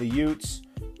against the Utes.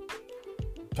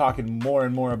 Talking more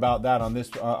and more about that on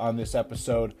this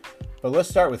episode. But let's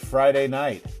start with Friday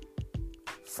night.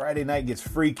 Friday night gets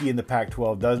freaky in the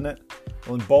Pac-12, doesn't it?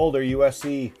 Well, in Boulder,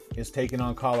 USC is taking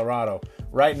on Colorado.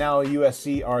 Right now,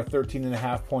 USC are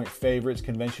 13.5-point favorites.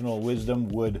 Conventional wisdom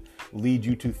would lead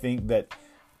you to think that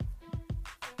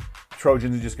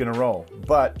Trojans are just going to roll.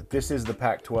 But this is the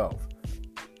Pac-12.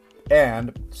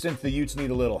 And since the Utes need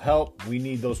a little help, we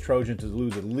need those Trojans to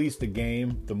lose at least a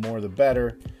game. The more, the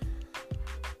better.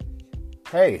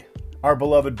 Hey, our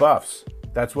beloved Buffs.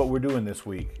 That's what we're doing this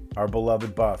week. Our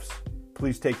beloved Buffs.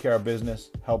 Please take care of business.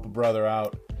 Help a brother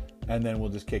out. And then we'll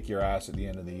just kick your ass at the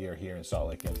end of the year here in Salt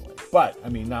Lake anyway. But, I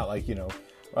mean, not like,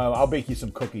 I'll bake you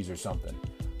some cookies or something.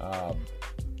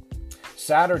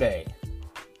 Saturday,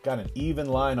 got an even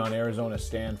line on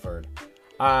Arizona-Stanford.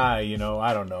 I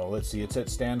don't know. Let's see. It's at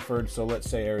Stanford, so let's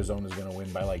say Arizona's going to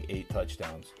win by like 8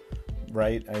 touchdowns,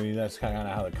 right? I mean, that's kind of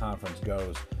how the conference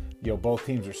goes. Both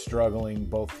teams are struggling.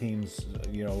 Both teams,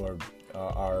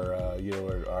 are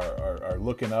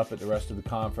looking up at the rest of the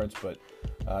conference. But,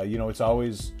 it's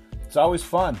always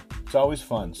fun. It's always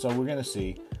fun. So we're going to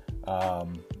see.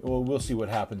 We'll see what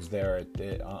happens there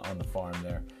on the farm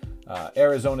there.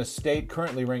 Arizona State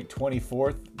currently ranked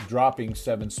 24th, dropping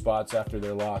 7 spots after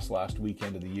their loss last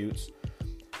weekend to the Utes.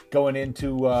 Going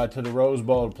into to the Rose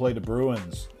Bowl to play the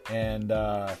Bruins, and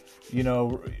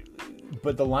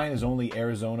but the line is only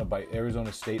Arizona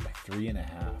State by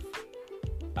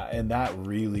 3.5, and that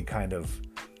really kind of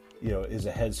is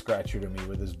a head scratcher to me.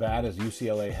 With as bad as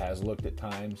UCLA has looked at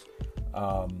times,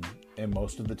 and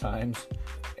most of the times.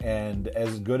 And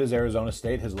as good as Arizona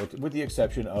State has looked, with the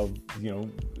exception of,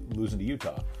 losing to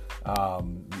Utah,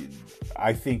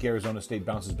 I think Arizona State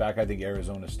bounces back. I think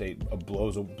Arizona State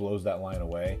blows that line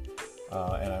away,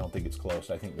 and I don't think it's close.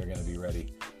 I think they're going to be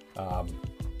ready.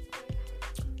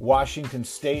 Washington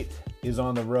State is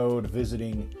on the road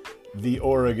visiting the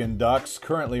Oregon Ducks,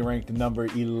 currently ranked number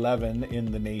 11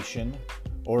 in the nation.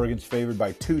 Oregon's favored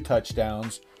by 2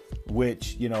 touchdowns,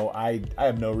 which, I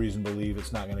have no reason to believe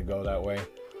it's not going to go that way.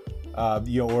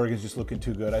 Oregon's just looking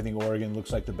too good. I think Oregon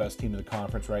looks like the best team in the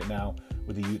conference right now,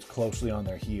 with the Utes closely on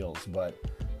their heels. But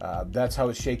that's how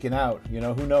it's shaking out.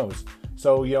 Who knows?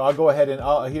 So, I'll go ahead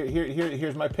and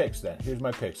here's my picks then. Here's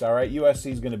my picks. All right,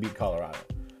 USC is going to beat Colorado.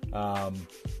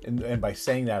 And by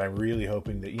saying that, I'm really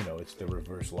hoping that, it's the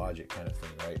reverse logic kind of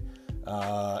thing, right?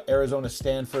 Arizona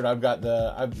Stanford, I've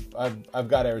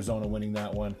got Arizona winning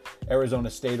that one. Arizona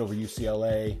State over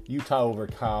UCLA, Utah over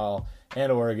Cal,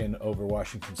 and Oregon over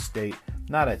Washington State.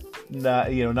 Not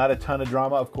a ton of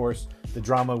drama. Of course, the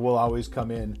drama will always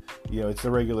come in. It's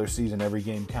the regular season. Every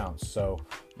game counts. So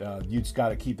Utes got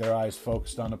to keep their eyes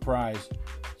focused on the prize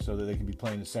so that they can be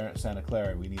playing in Santa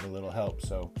Clara. We need a little help.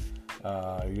 So,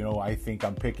 I think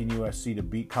I'm picking USC to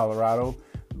beat Colorado.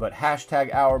 But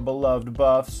hashtag our beloved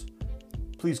Buffs,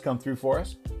 please come through for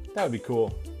us. That would be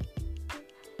cool.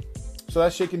 So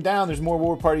that's shaking down. There's more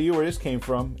War Party U where this came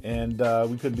from, and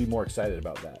we couldn't be more excited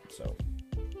about that. So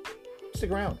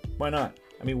stick around. Why not?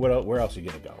 I mean, where else are you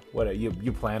gonna go? What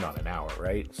you planned on an hour,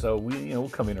 right? So we'll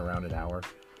come in around an hour,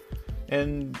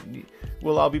 and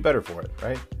we'll all be better for it,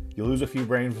 right? You lose a few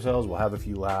brain cells, we'll have a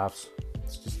few laughs.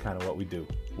 It's just kind of what we do.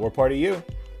 War Party U.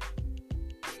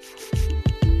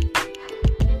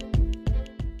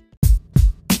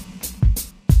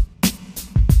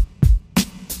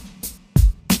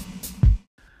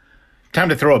 Time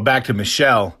to throw it back to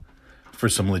Michelle for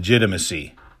some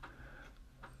legitimacy.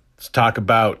 Let's talk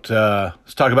about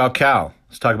Cal.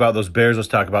 Let's talk about those Bears. Let's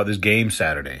talk about this game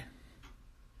Saturday.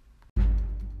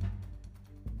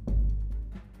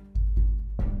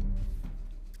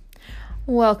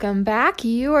 Welcome back.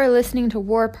 You are listening to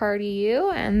War Party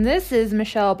U, and this is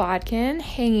Michelle Bodkin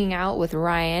hanging out with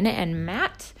Ryan and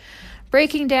Matt,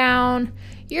 breaking down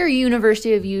your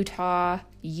University of Utah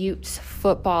Utes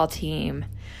football team.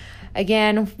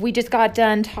 Again, we just got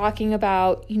done talking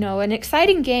about, an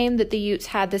exciting game that the Utes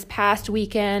had this past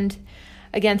weekend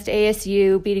against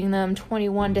ASU, beating them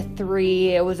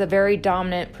 21-3. It was a very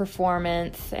dominant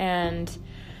performance, and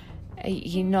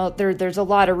there's a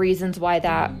lot of reasons why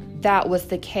that was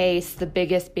the case, the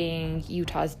biggest being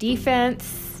Utah's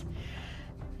defense.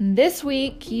 This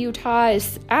week, Utah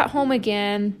is at home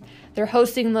again. They're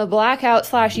hosting the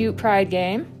Blackout/Ute Pride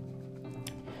game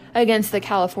against the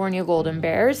California Golden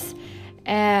Bears,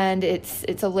 and it's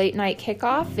a late night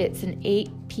kickoff. It's an 8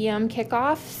 p.m.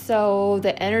 kickoff, so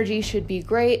the energy should be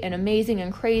great and amazing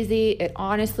and crazy. It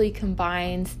honestly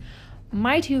combines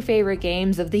my 2 favorite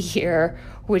games of the year,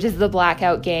 which is the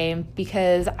Blackout game,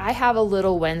 because I have a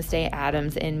little Wednesday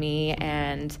Addams in me,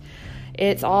 and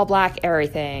it's all black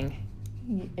everything.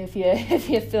 If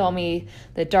you feel me,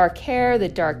 the dark hair, the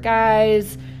dark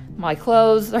eyes, my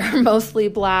clothes are mostly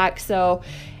black, so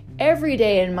every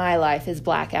day in my life is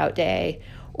Blackout Day,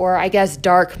 or I guess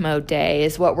Dark Mode Day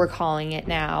is what we're calling it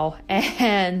now.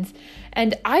 And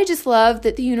I just love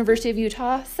that the University of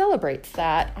Utah celebrates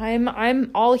that.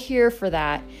 I'm all here for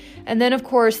that. And then, of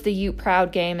course, the Ute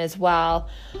Proud game as well.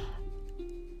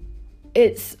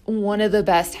 It's one of the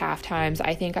best halftimes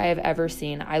I think I have ever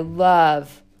seen. I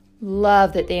love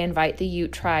that they invite the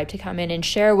Ute tribe to come in and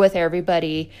share with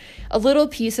everybody a little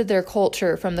piece of their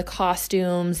culture, from the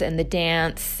costumes and the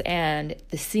dance and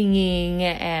the singing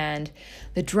and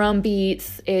the drum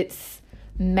beats. It's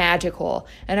magical.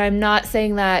 And I'm not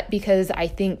saying that because I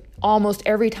think almost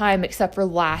every time except for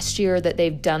last year that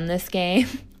they've done this game,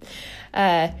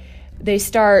 they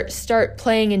start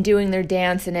playing and doing their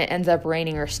dance and it ends up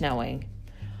raining or snowing.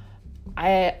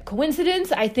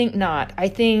 Coincidence? I think not. I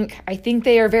think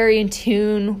they are very in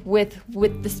tune with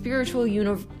the spiritual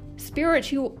universe,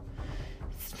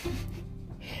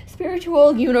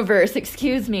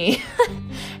 excuse me.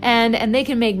 and they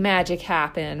can make magic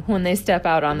happen when they step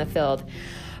out on the field.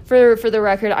 For the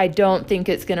record, I don't think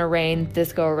it's going to rain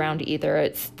this go around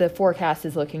either. The forecast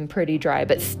is looking pretty dry,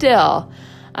 but still,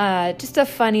 just a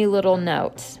funny little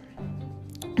note.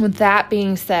 With that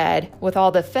being said, with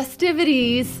all the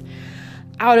festivities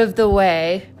out of the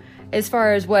way, as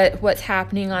far as what's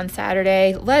happening on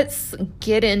Saturday, let's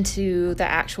get into the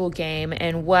actual game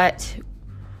and what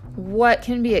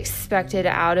can be expected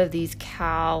out of these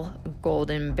Cal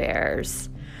Golden Bears.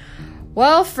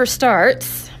 Well, for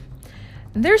starts,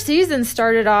 their season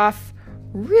started off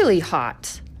really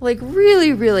hot. Like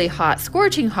really, really hot,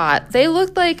 scorching hot. They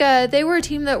looked like they were a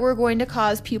team that were going to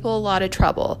cause people a lot of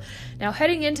trouble. Now,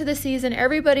 heading into the season,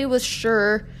 everybody was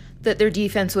sure that their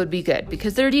defense would be good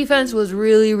because their defense was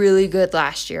really, really good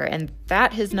last year, and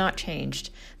that has not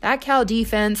changed. That Cal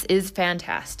defense is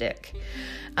fantastic.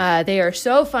 They are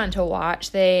so fun to watch.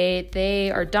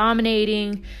 They are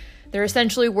dominating. They're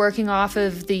essentially working off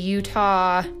of the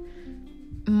Utah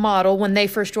model when they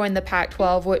first joined the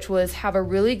Pac-12, which was have a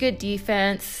really good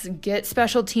defense, get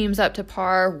special teams up to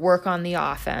par, work on the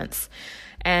offense.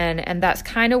 And that's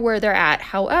kind of where they're at.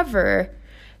 However,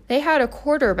 they had a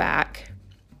quarterback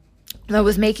that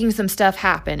was making some stuff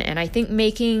happen, and I think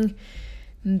making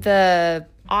the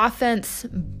offense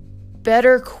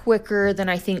better quicker than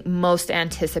I think most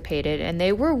anticipated, and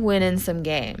they were winning some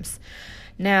games.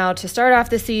 Now, to start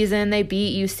off the season, they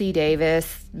beat UC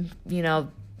Davis,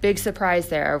 big surprise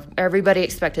there. Everybody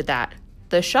expected that.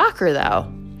 The shocker,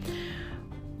 though,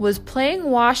 was playing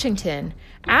Washington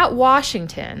at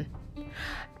Washington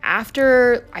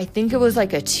after, I think it was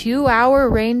like a 2-hour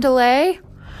rain delay.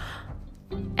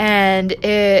 And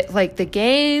the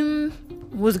game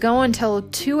was going till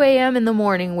 2 a.m. in the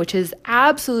morning, which is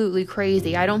absolutely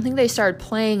crazy. I don't think they started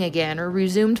playing again or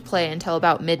resumed play until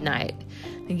about midnight.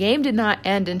 The game did not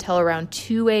end until around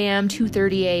 2 a.m.,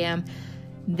 2:30 a.m.,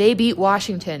 They beat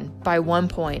Washington by 1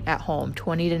 point at home,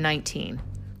 20-19.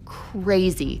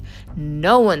 Crazy.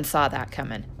 No one saw that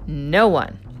coming. No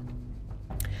one.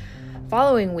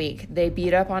 Following week, they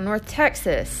beat up on North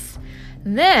Texas.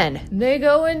 Then they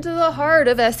go into the heart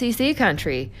of SEC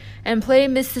country and play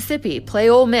Mississippi, play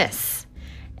Ole Miss.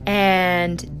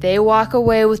 And they walk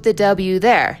away with the W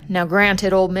there. Now,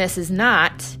 granted, Ole Miss is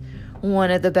not one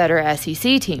of the better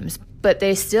SEC teams, but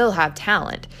they still have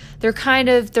talent. They're kind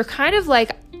of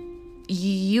like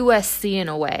USC in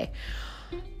a way.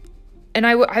 And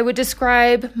I would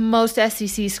describe most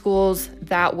SEC schools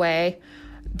that way.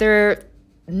 They're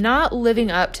not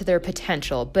living up to their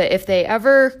potential, but if they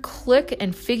ever click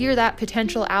and figure that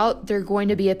potential out, they're going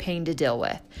to be a pain to deal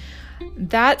with.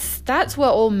 That's what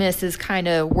Ole Miss is kind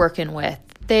of working with.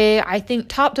 I think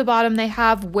top to bottom, they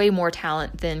have way more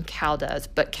talent than Cal does,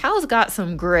 but Cal's got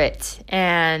some grit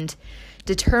and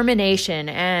determination,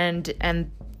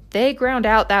 and they ground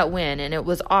out that win, and it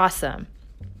was awesome.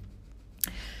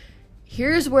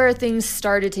 Here's where things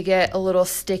started to get a little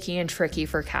sticky and tricky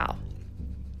for Cal.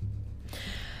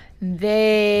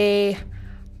 They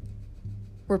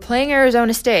were playing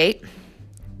Arizona State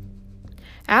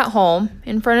at home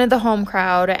in front of the home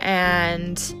crowd,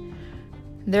 and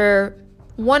their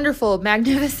wonderful,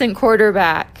 magnificent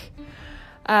quarterback,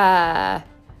 Chase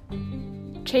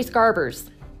Garbers,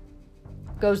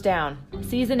 goes down.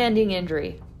 Season-ending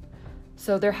injury.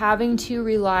 So they're having to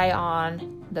rely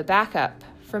on the backup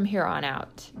from here on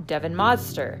out, Devin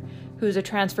Modster, who's a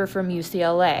transfer from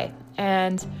UCLA.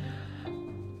 And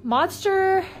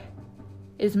Modster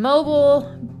is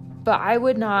mobile, but I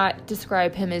would not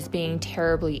describe him as being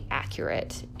terribly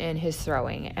accurate in his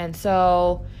throwing. And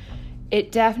so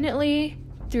it definitely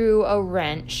threw a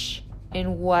wrench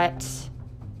in what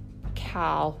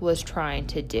Cal was trying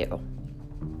to do.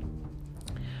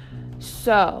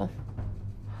 So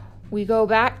we go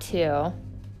back to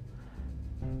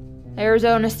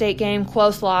Arizona State game,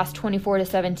 close loss,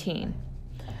 24-17.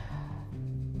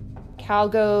 Cal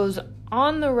goes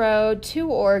on the road to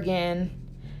Oregon,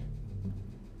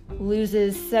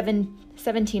 loses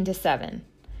 17-7.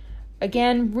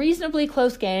 Again, reasonably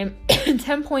close game,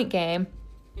 10-point game,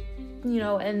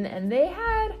 and they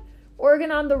had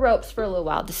Oregon on the ropes for a little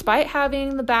while, despite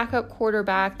having the backup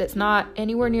quarterback that's not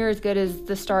anywhere near as good as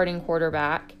the starting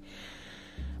quarterback.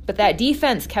 But that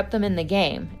defense kept them in the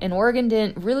game, and Oregon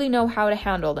didn't really know how to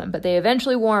handle them, but they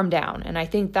eventually wore them down, and I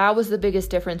think that was the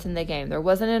biggest difference in the game. There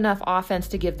wasn't enough offense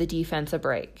to give the defense a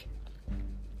break.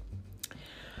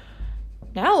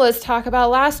 Now let's talk about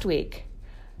last week.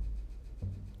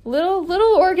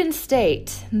 Little Oregon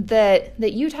State that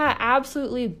Utah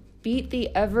absolutely beat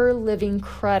the ever-living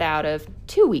crud out of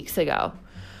 2 weeks ago,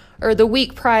 or the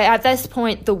week prior, at this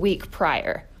point, the week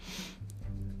prior.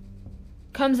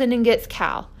 Comes in and gets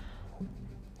Cal.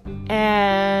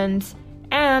 And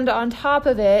on top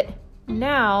of it,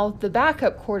 now the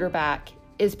backup quarterback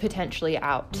is potentially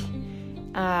out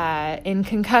in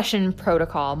concussion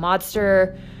protocol.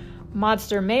 Modster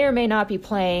may or may not be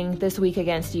playing this week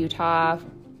against Utah.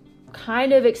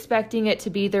 Kind of expecting it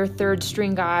to be their third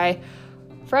string guy.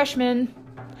 Freshman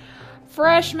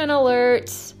alert.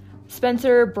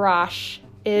 Spencer Brosh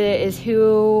is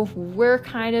who we're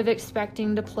kind of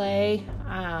expecting to play.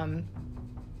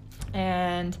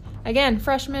 And again,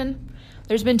 freshman,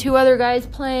 There's been 2 other guys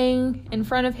playing in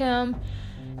front of him,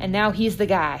 and now he's the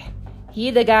guy.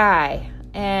 The guy.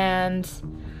 And,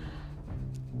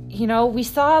 we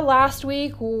saw last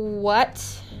week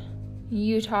what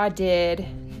Utah did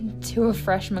to a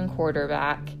freshman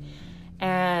quarterback.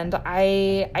 And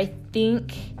I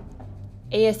think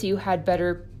ASU had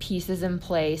better pieces in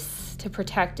place to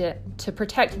protect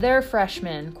their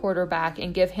freshman quarterback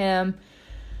and give him,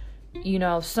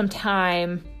 some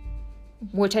time,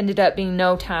 which ended up being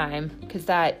no time, because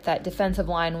that defensive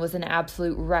line was an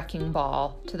absolute wrecking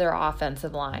ball to their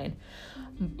offensive line.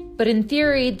 But in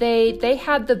theory, they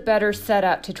had the better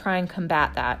setup to try and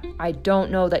combat that. I don't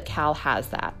know that Cal has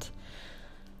that.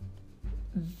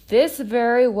 This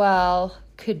very well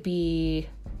could be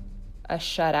a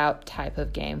shutout type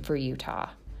of game for Utah.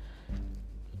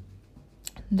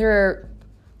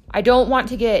 I don't want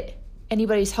to get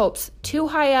anybody's hopes too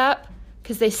high up,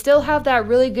 because they still have that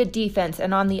really good defense.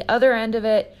 And on the other end of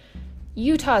it,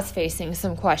 Utah's facing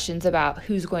some questions about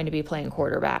who's going to be playing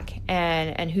quarterback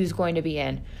and who's going to be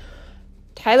in.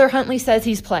 Tyler Huntley says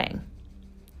he's playing.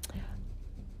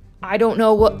 I don't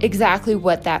know exactly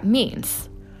what that means.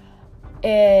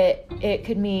 It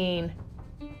could mean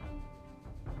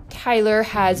Tyler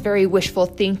has very wishful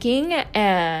thinking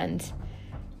and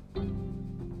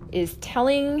is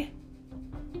telling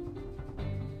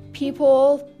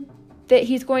people that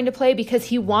he's going to play because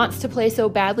he wants to play so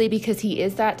badly, because he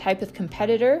is that type of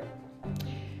competitor.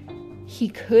 He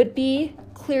could be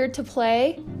cleared to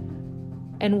play,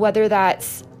 and whether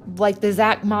that's like the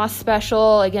Zach Moss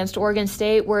special against Oregon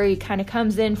State, where he kind of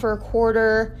comes in for a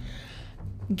quarter,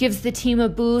 gives the team a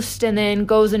boost, and then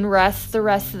goes and rests the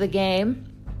rest of the game,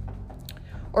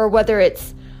 or whether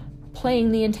it's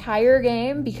playing the entire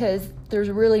game because there's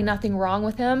really nothing wrong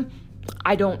with him.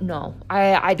 I don't know.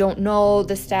 I don't know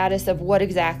the status of what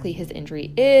exactly his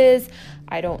injury is.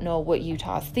 I don't know what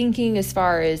Utah's thinking as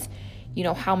far as,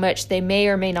 how much they may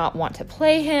or may not want to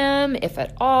play him, if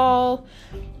at all.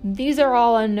 These are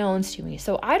all unknowns to me.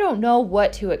 So I don't know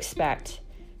what to expect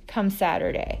come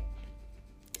Saturday.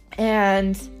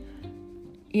 And,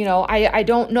 I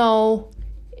don't know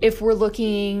if we're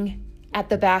looking at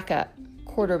the backup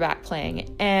quarterback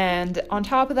playing. And on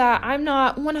top of that, I'm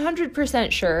not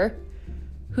 100% sure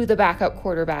who the backup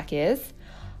quarterback is.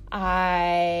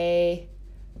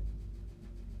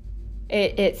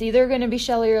 It's either going to be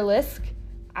Shelley or Lisk.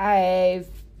 I've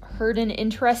heard an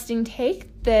interesting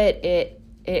take that it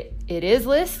is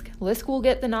Lisk. Lisk will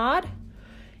get the nod.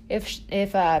 If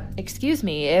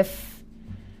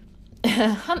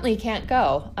Huntley can't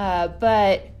go.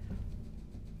 But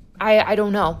I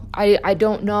don't know. I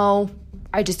don't know.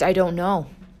 I don't know.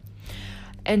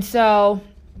 And so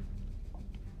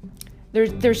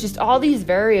there's just all these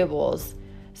variables.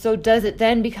 So does it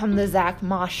then become the Zach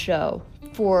Moss show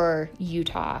for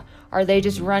Utah? Are they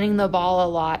just running the ball a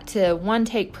lot to, one,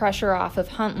 take pressure off of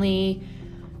Huntley,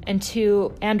 and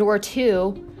two,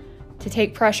 to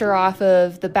take pressure off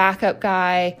of the backup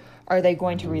guy? Are they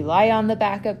going to rely on the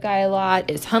backup guy a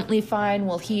lot? Is Huntley fine?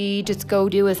 Will he just go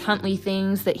do his Huntley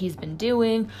things that he's been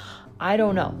doing? I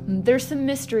don't know. There's some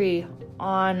mystery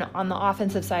on the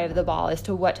offensive side of the ball as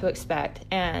to what to expect.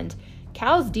 And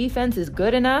Cal's defense is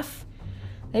good enough.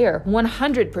 They are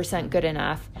 100% good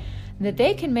enough that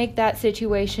they can make that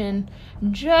situation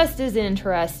just as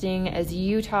interesting as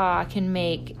Utah can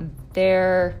make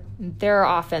their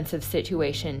offensive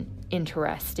situation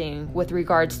interesting with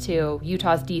regards to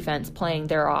Utah's defense playing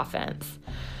their offense.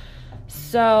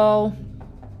 So,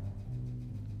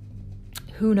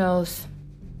 who knows?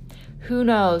 Who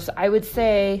knows? I would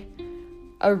say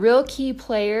a real key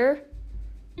player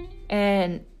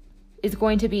and is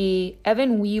going to be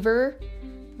Evan Weaver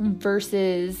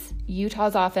versus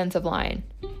Utah's offensive line.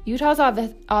 Utah's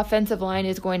offensive line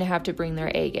is going to have to bring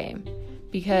their A game,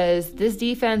 because this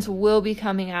defense will be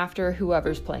coming after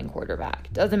whoever's playing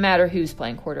quarterback. Doesn't matter who's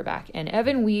playing quarterback. And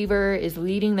Evan Weaver is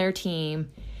leading their team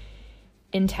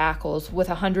in tackles with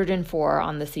 104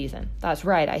 on the season. That's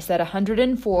right, I said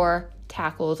 104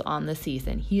 tackles on the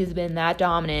season. He has been that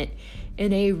dominant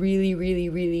in a really, really,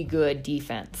 really good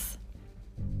defense.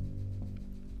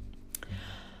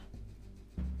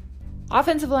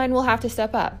 Offensive line will have to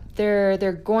step up. They're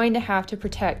going to have to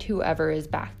protect whoever is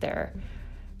back there.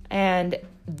 And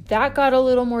that got a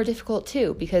little more difficult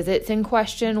too, because it's in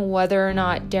question whether or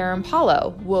not Darren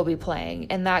Paulo will be playing.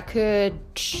 And that could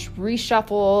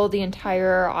reshuffle the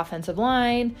entire offensive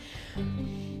line.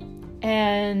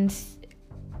 And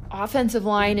offensive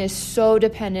line is so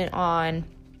dependent on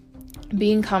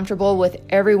being comfortable with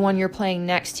everyone you're playing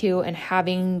next to and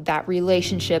having that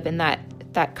relationship and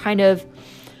that kind of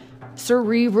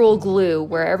cerebral glue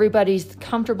where everybody's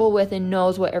comfortable with and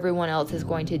knows what everyone else is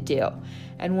going to do.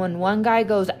 And when one guy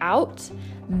goes out,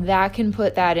 that can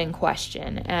put that in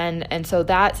question. And so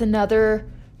that's another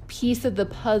piece of the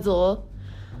puzzle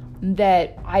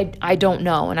that I don't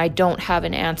know and I don't have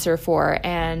an answer for.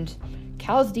 And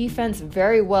Cal's defense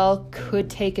very well could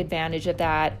take advantage of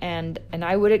that, and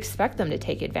I would expect them to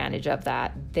take advantage of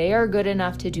that. They are good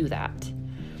enough to do that.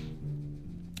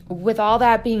 With all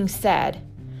that being said,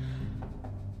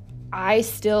 I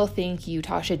still think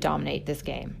Utah should dominate this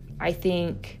game. I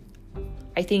think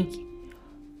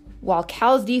while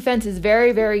Cal's defense is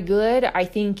very, very good, I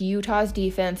think Utah's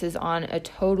defense is on a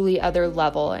totally other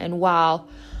level. And while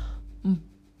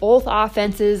both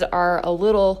offenses are a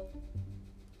little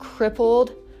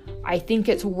crippled, I think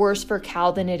it's worse for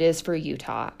Cal than it is for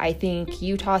Utah. I think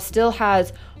Utah still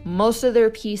has most of their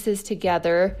pieces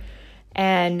together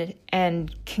and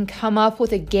can come up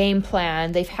with a game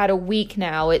plan. They've had a week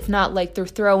now. It's not like they're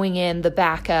throwing in the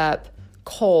backup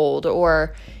cold,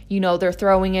 or they're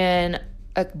throwing in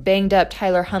a banged up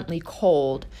Tyler Huntley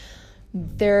cold.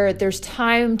 There's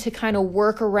time to kind of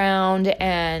work around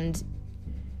and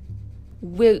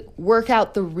work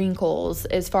out the wrinkles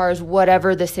as far as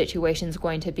whatever the situation is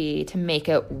going to be to make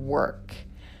it work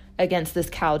against this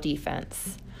Cal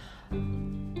defense.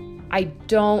 I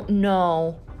don't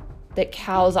know that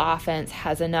Cal's offense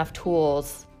has enough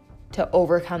tools to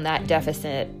overcome that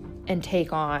deficit and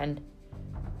take on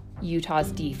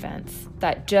Utah's defense.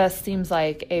 That just seems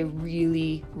like a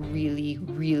really, really,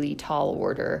 really tall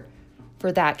order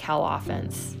for that Cal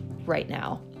offense right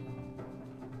now.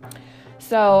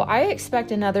 So I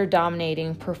expect another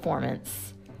dominating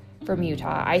performance from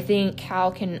Utah. I think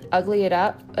Cal can ugly it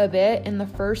up a bit in the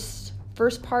first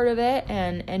part of it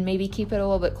and maybe keep it a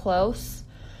little bit close.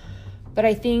 But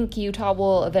I think Utah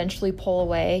will eventually pull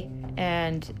away.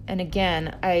 And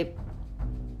again,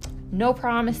 no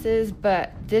promises,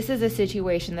 but this is a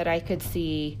situation that I could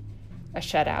see a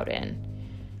shutout in.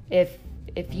 If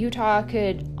Utah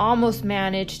could almost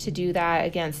manage to do that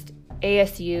against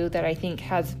ASU, that I think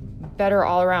has better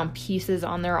all-around pieces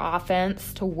on their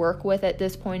offense to work with at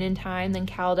this point in time than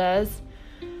Cal does,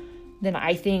 then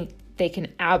I think they can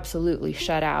absolutely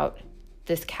shut out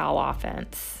this Cal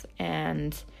offense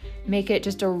and make it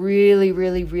just a really,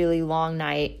 really, really long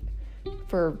night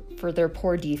for their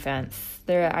poor defense.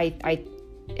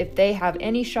 If they have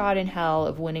any shot in hell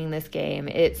of winning this game,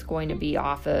 it's going to be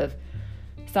off of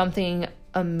something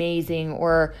amazing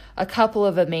or a couple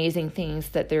of amazing things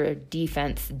that their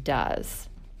defense does.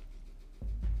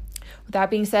 With that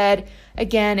being said,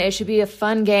 again, it should be a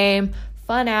fun game,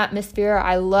 fun atmosphere.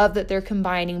 I love that they're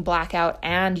combining Blackout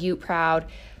and Ute Proud.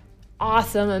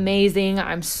 Awesome, amazing.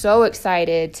 I'm so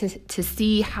excited to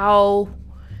see how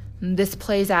this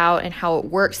plays out and how it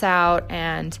works out.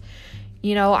 And,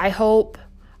 I hope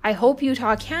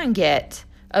Utah can get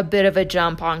a bit of a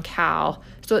jump on Cal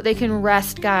so that they can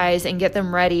rest guys and get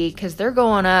them ready, because they're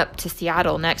going up to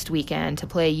Seattle next weekend to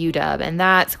play UW, and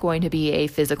that's going to be a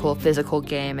physical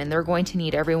game, and they're going to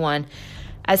need everyone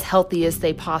as healthy as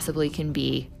they possibly can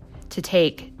be to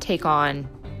take on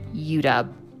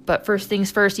UW. But first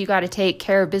things first, you got to take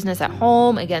care of business at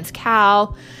home against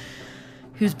Cal,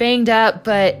 who's banged up,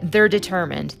 but they're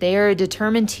determined. They are a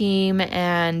determined team,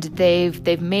 and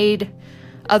they've made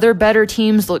other better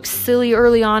teams look silly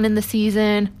early on in the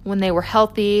season when they were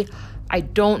healthy. I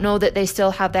don't know that they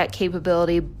still have that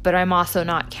capability, but I'm also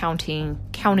not counting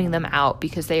them out,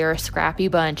 because they are a scrappy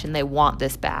bunch and they want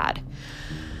this bad.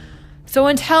 So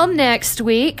until next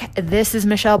week, this is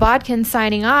Michelle Bodkin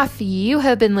signing off. You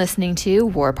have been listening to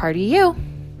War Party U.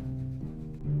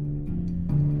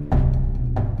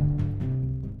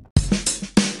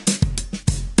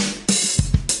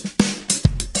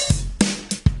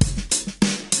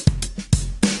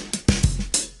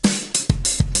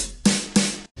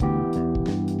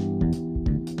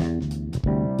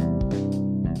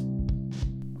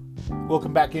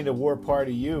 Welcome back into War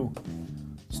Party U.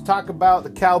 Let's talk about the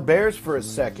Cal Bears for a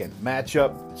second.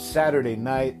 Matchup Saturday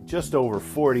night, just over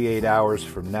 48 hours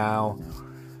from now,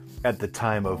 at the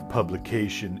time of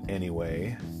publication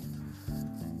anyway.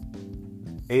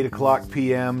 8 o'clock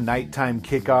p.m., nighttime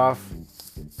kickoff,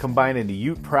 combined into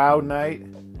Ute Proud night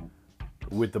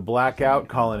with the Blackout,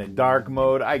 calling it dark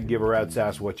mode. I'd give a rat's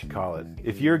ass what you call it.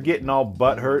 If you're getting all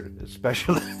butthurt,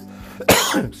 especially,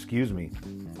 excuse me,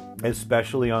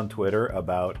 especially on Twitter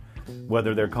about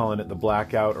whether they're calling it the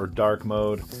Blackout or dark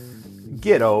mode,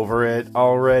 get over it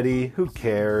already. Who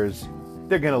cares?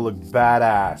 They're going to look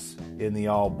badass in the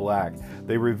all black.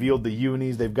 They revealed the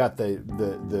unis. They've got the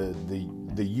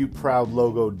Ute Proud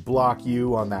logoed block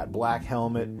U on that black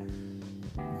helmet.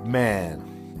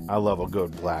 Man, I love a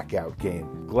good blackout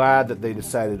game. Glad that they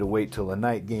decided to wait till a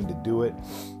night game to do it.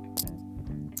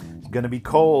 It's going to be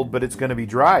cold, but it's going to be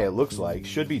dry, it looks like.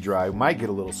 Should be dry. Might get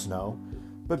a little snow,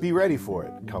 but be ready for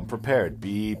it. Come prepared.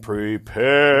 Be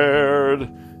prepared,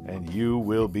 and you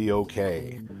will be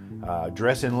okay.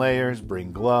 Dress in layers,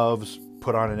 bring gloves,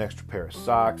 put on an extra pair of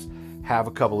socks, have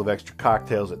a couple of extra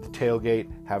cocktails at the tailgate,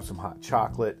 have some hot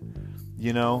chocolate,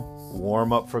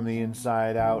 warm up from the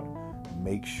inside out.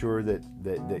 Make sure that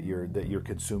you're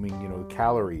consuming,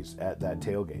 calories at that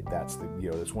tailgate. That's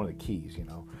that's one of the keys,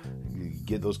 You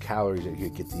get those calories, you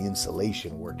get the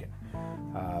insulation working.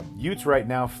 Utes right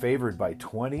now favored by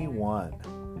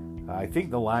 21. I think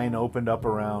the line opened up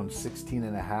around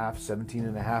 16.5,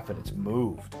 17.5, and it's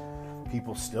moved.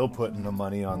 People still putting the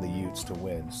money on the Utes to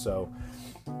win. So,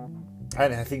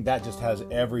 and I think that just has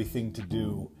everything to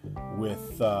do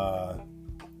with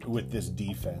this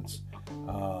defense.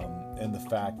 And the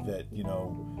fact that,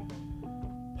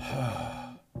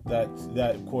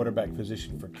 that quarterback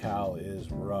position for Cal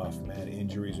is rough, man.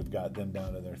 Injuries have got them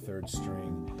down to their third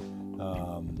string.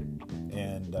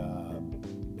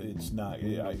 It's not,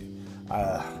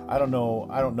 I don't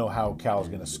know how Cal's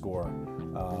going to score.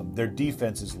 Their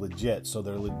defense is legit, so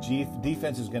their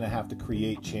defense is going to have to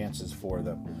create chances for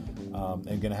them,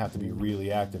 and going to have to be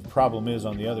really active. Problem is,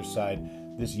 on the other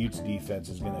side, this Utes defense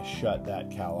is going to shut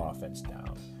that Cal offense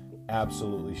down.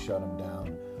 Absolutely shut them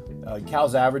down.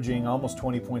 Cal's averaging almost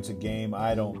 20 points a game.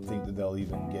 I don't think that they'll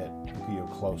even get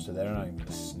close to that. They're not even going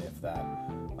to sniff that.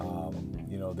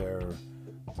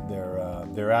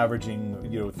 They're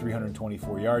averaging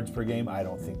 324 yards per game. I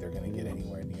don't think they're going to get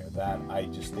anywhere near that. I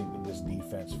just think that this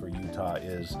defense for Utah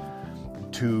is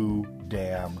too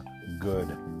damn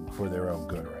good for their own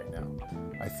good right now.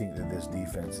 I think that this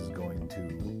defense is going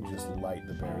to just light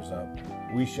the Bears up.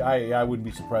 I wouldn't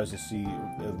be surprised to see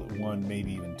one,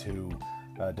 maybe even two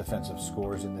defensive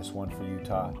scores in this one for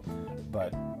Utah.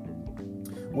 But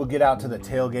we'll get out to the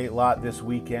tailgate lot this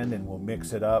weekend and we'll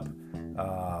mix it up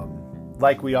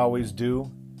like we always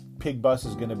do. Pig Bus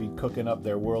is going to be cooking up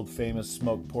their world-famous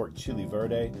smoked pork chili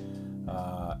verde.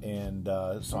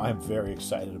 So I'm very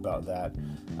excited about that.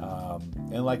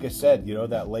 And like I said,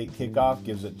 that late kickoff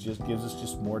gives us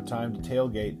just more time to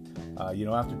tailgate.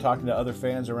 After talking to other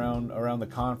fans around the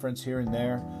conference here and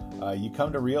there, you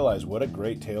come to realize what a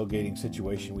great tailgating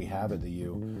situation we have at the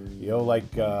U.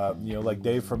 Like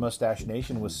Dave from Mustache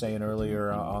Nation was saying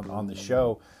earlier on the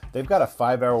show, they've got a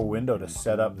 5-hour window to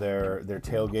set up their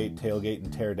tailgate,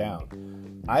 and tear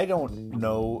down. I don't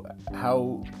know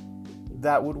how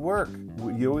that would work.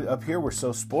 Up here we're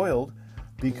so spoiled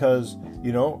because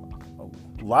a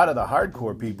lot of the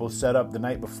hardcore people set up the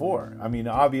night before. I mean,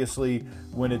 obviously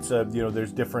when it's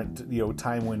there's different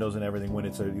time windows and everything when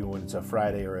it's a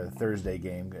Friday or a Thursday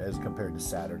game as compared to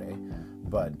Saturday,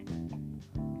 but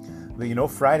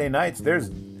Friday nights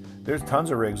there's tons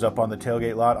of rigs up on the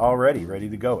tailgate lot already ready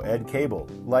to go. Ed Cable,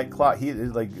 like Clot, he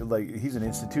is like he's an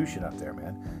institution up there,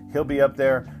 man. He'll be up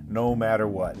there no matter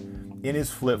what, in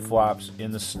his flip-flops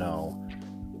in the snow.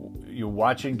 You're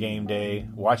watching game day,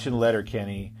 watching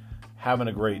Letterkenny, having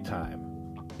a great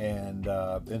time, and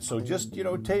so just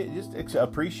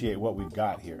appreciate what we've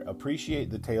got here. Appreciate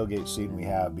the tailgate scene we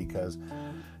have, because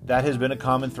that has been a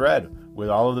common thread with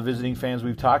all of the visiting fans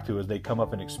we've talked to as they come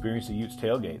up and experience the Utes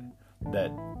tailgate.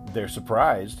 That they're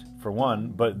surprised for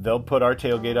one, but they'll put our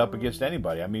tailgate up against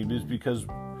anybody. I mean, it's because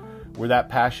we're that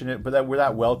passionate, but that we're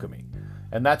that welcoming.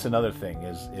 And that's another thing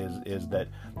is that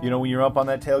when you're up on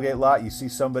that tailgate lot, you see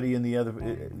somebody in the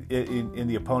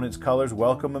opponent's colors,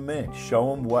 welcome them in.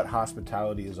 Show them what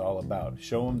hospitality is all about.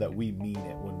 Show them that we mean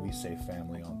it when we say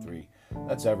family on three.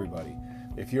 That's everybody.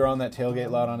 If you're on that tailgate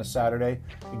lot on a Saturday,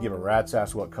 you give a rat's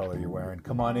ass what color you're wearing.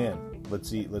 Come on in.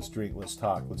 Let's eat. Let's drink. Let's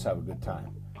talk. Let's have a good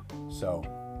time. So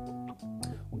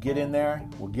we'll get in there.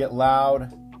 We'll get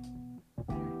loud.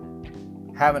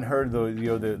 Haven't heard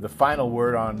the final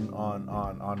word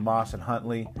on Moss and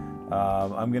Huntley.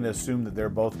 I'm going to assume that they're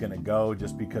both going to go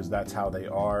just because that's how they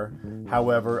are.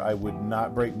 However, I would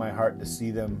not break my heart to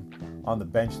see them on the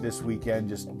bench this weekend,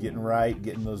 just getting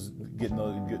those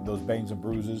bangs and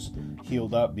bruises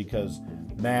healed up, because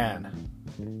man,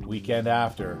 weekend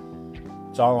after,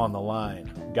 it's all on the line.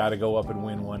 Got to go up and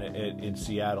win one in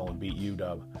Seattle and beat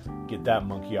UW. Get that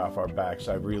monkey off our backs.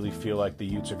 I really feel like the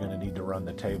Utes are going to need to run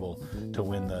the table to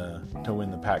win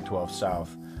the Pac-12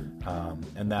 South,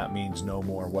 and that means no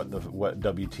more what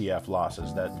WTF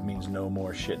losses. That means no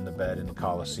more shit in the bed in the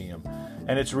Coliseum.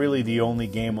 And it's really the only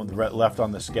game left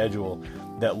on the schedule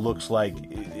that looks like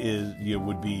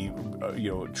would be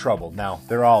trouble. Now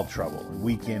they're all trouble.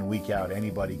 Week in, week out,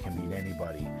 anybody can beat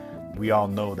anybody. We all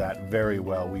know that very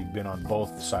well. We've been on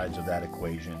both sides of that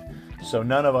equation. So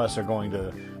none of us are going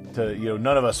to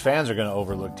none of us fans are going to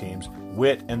overlook teams.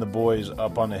 Whit and the boys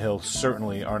up on the hill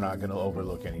certainly are not going to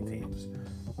overlook any teams.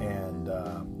 And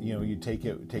you take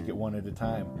it one at a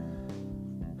time.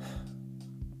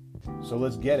 So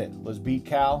let's get it. Let's beat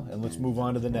Cal and let's move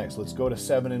on to the next. Let's go to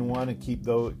 7-1 and keep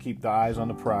the eyes on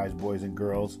the prize, boys and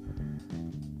girls.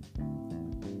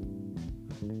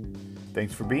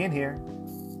 Thanks for being here.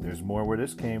 There's more where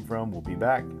this came from. We'll be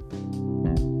back.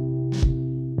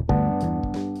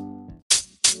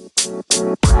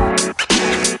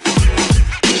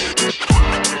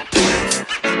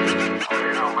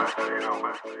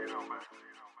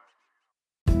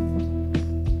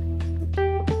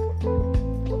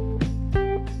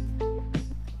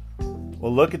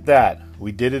 Well, look at that.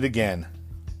 We did it again.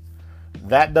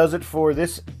 That does it for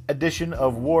this edition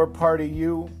of War Party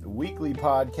U weekly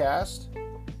podcast.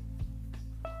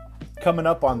 Coming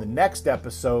up on the next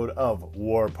episode of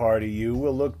War Party U,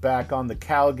 we'll look back on the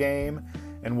Cal game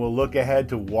and we'll look ahead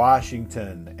to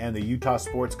Washington and the Utah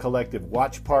Sports Collective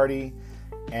watch party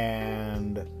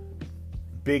and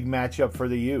big matchup for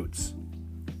the Utes.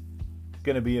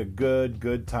 Going to be a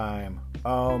good time.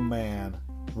 Oh, man.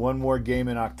 One more game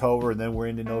in October, and then we're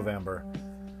into November.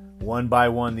 One by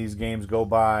one, these games go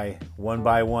by. One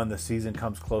by one, the season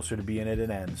comes closer to being at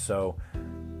an end. So,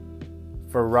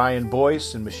 for Ryan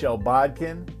Boyce and Michelle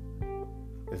Bodkin,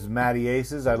 this is Matty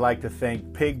Aces. I'd like to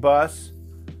thank Pig Bus,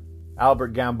 Albert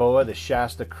Gamboa, the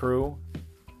Shasta crew.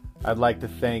 I'd like to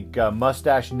thank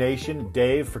Mustache Nation,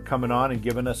 Dave, for coming on and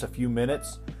giving us a few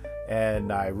minutes.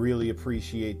 And I really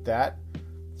appreciate that.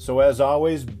 So as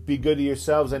always, be good to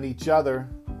yourselves and each other.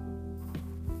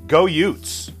 Go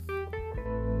Utes!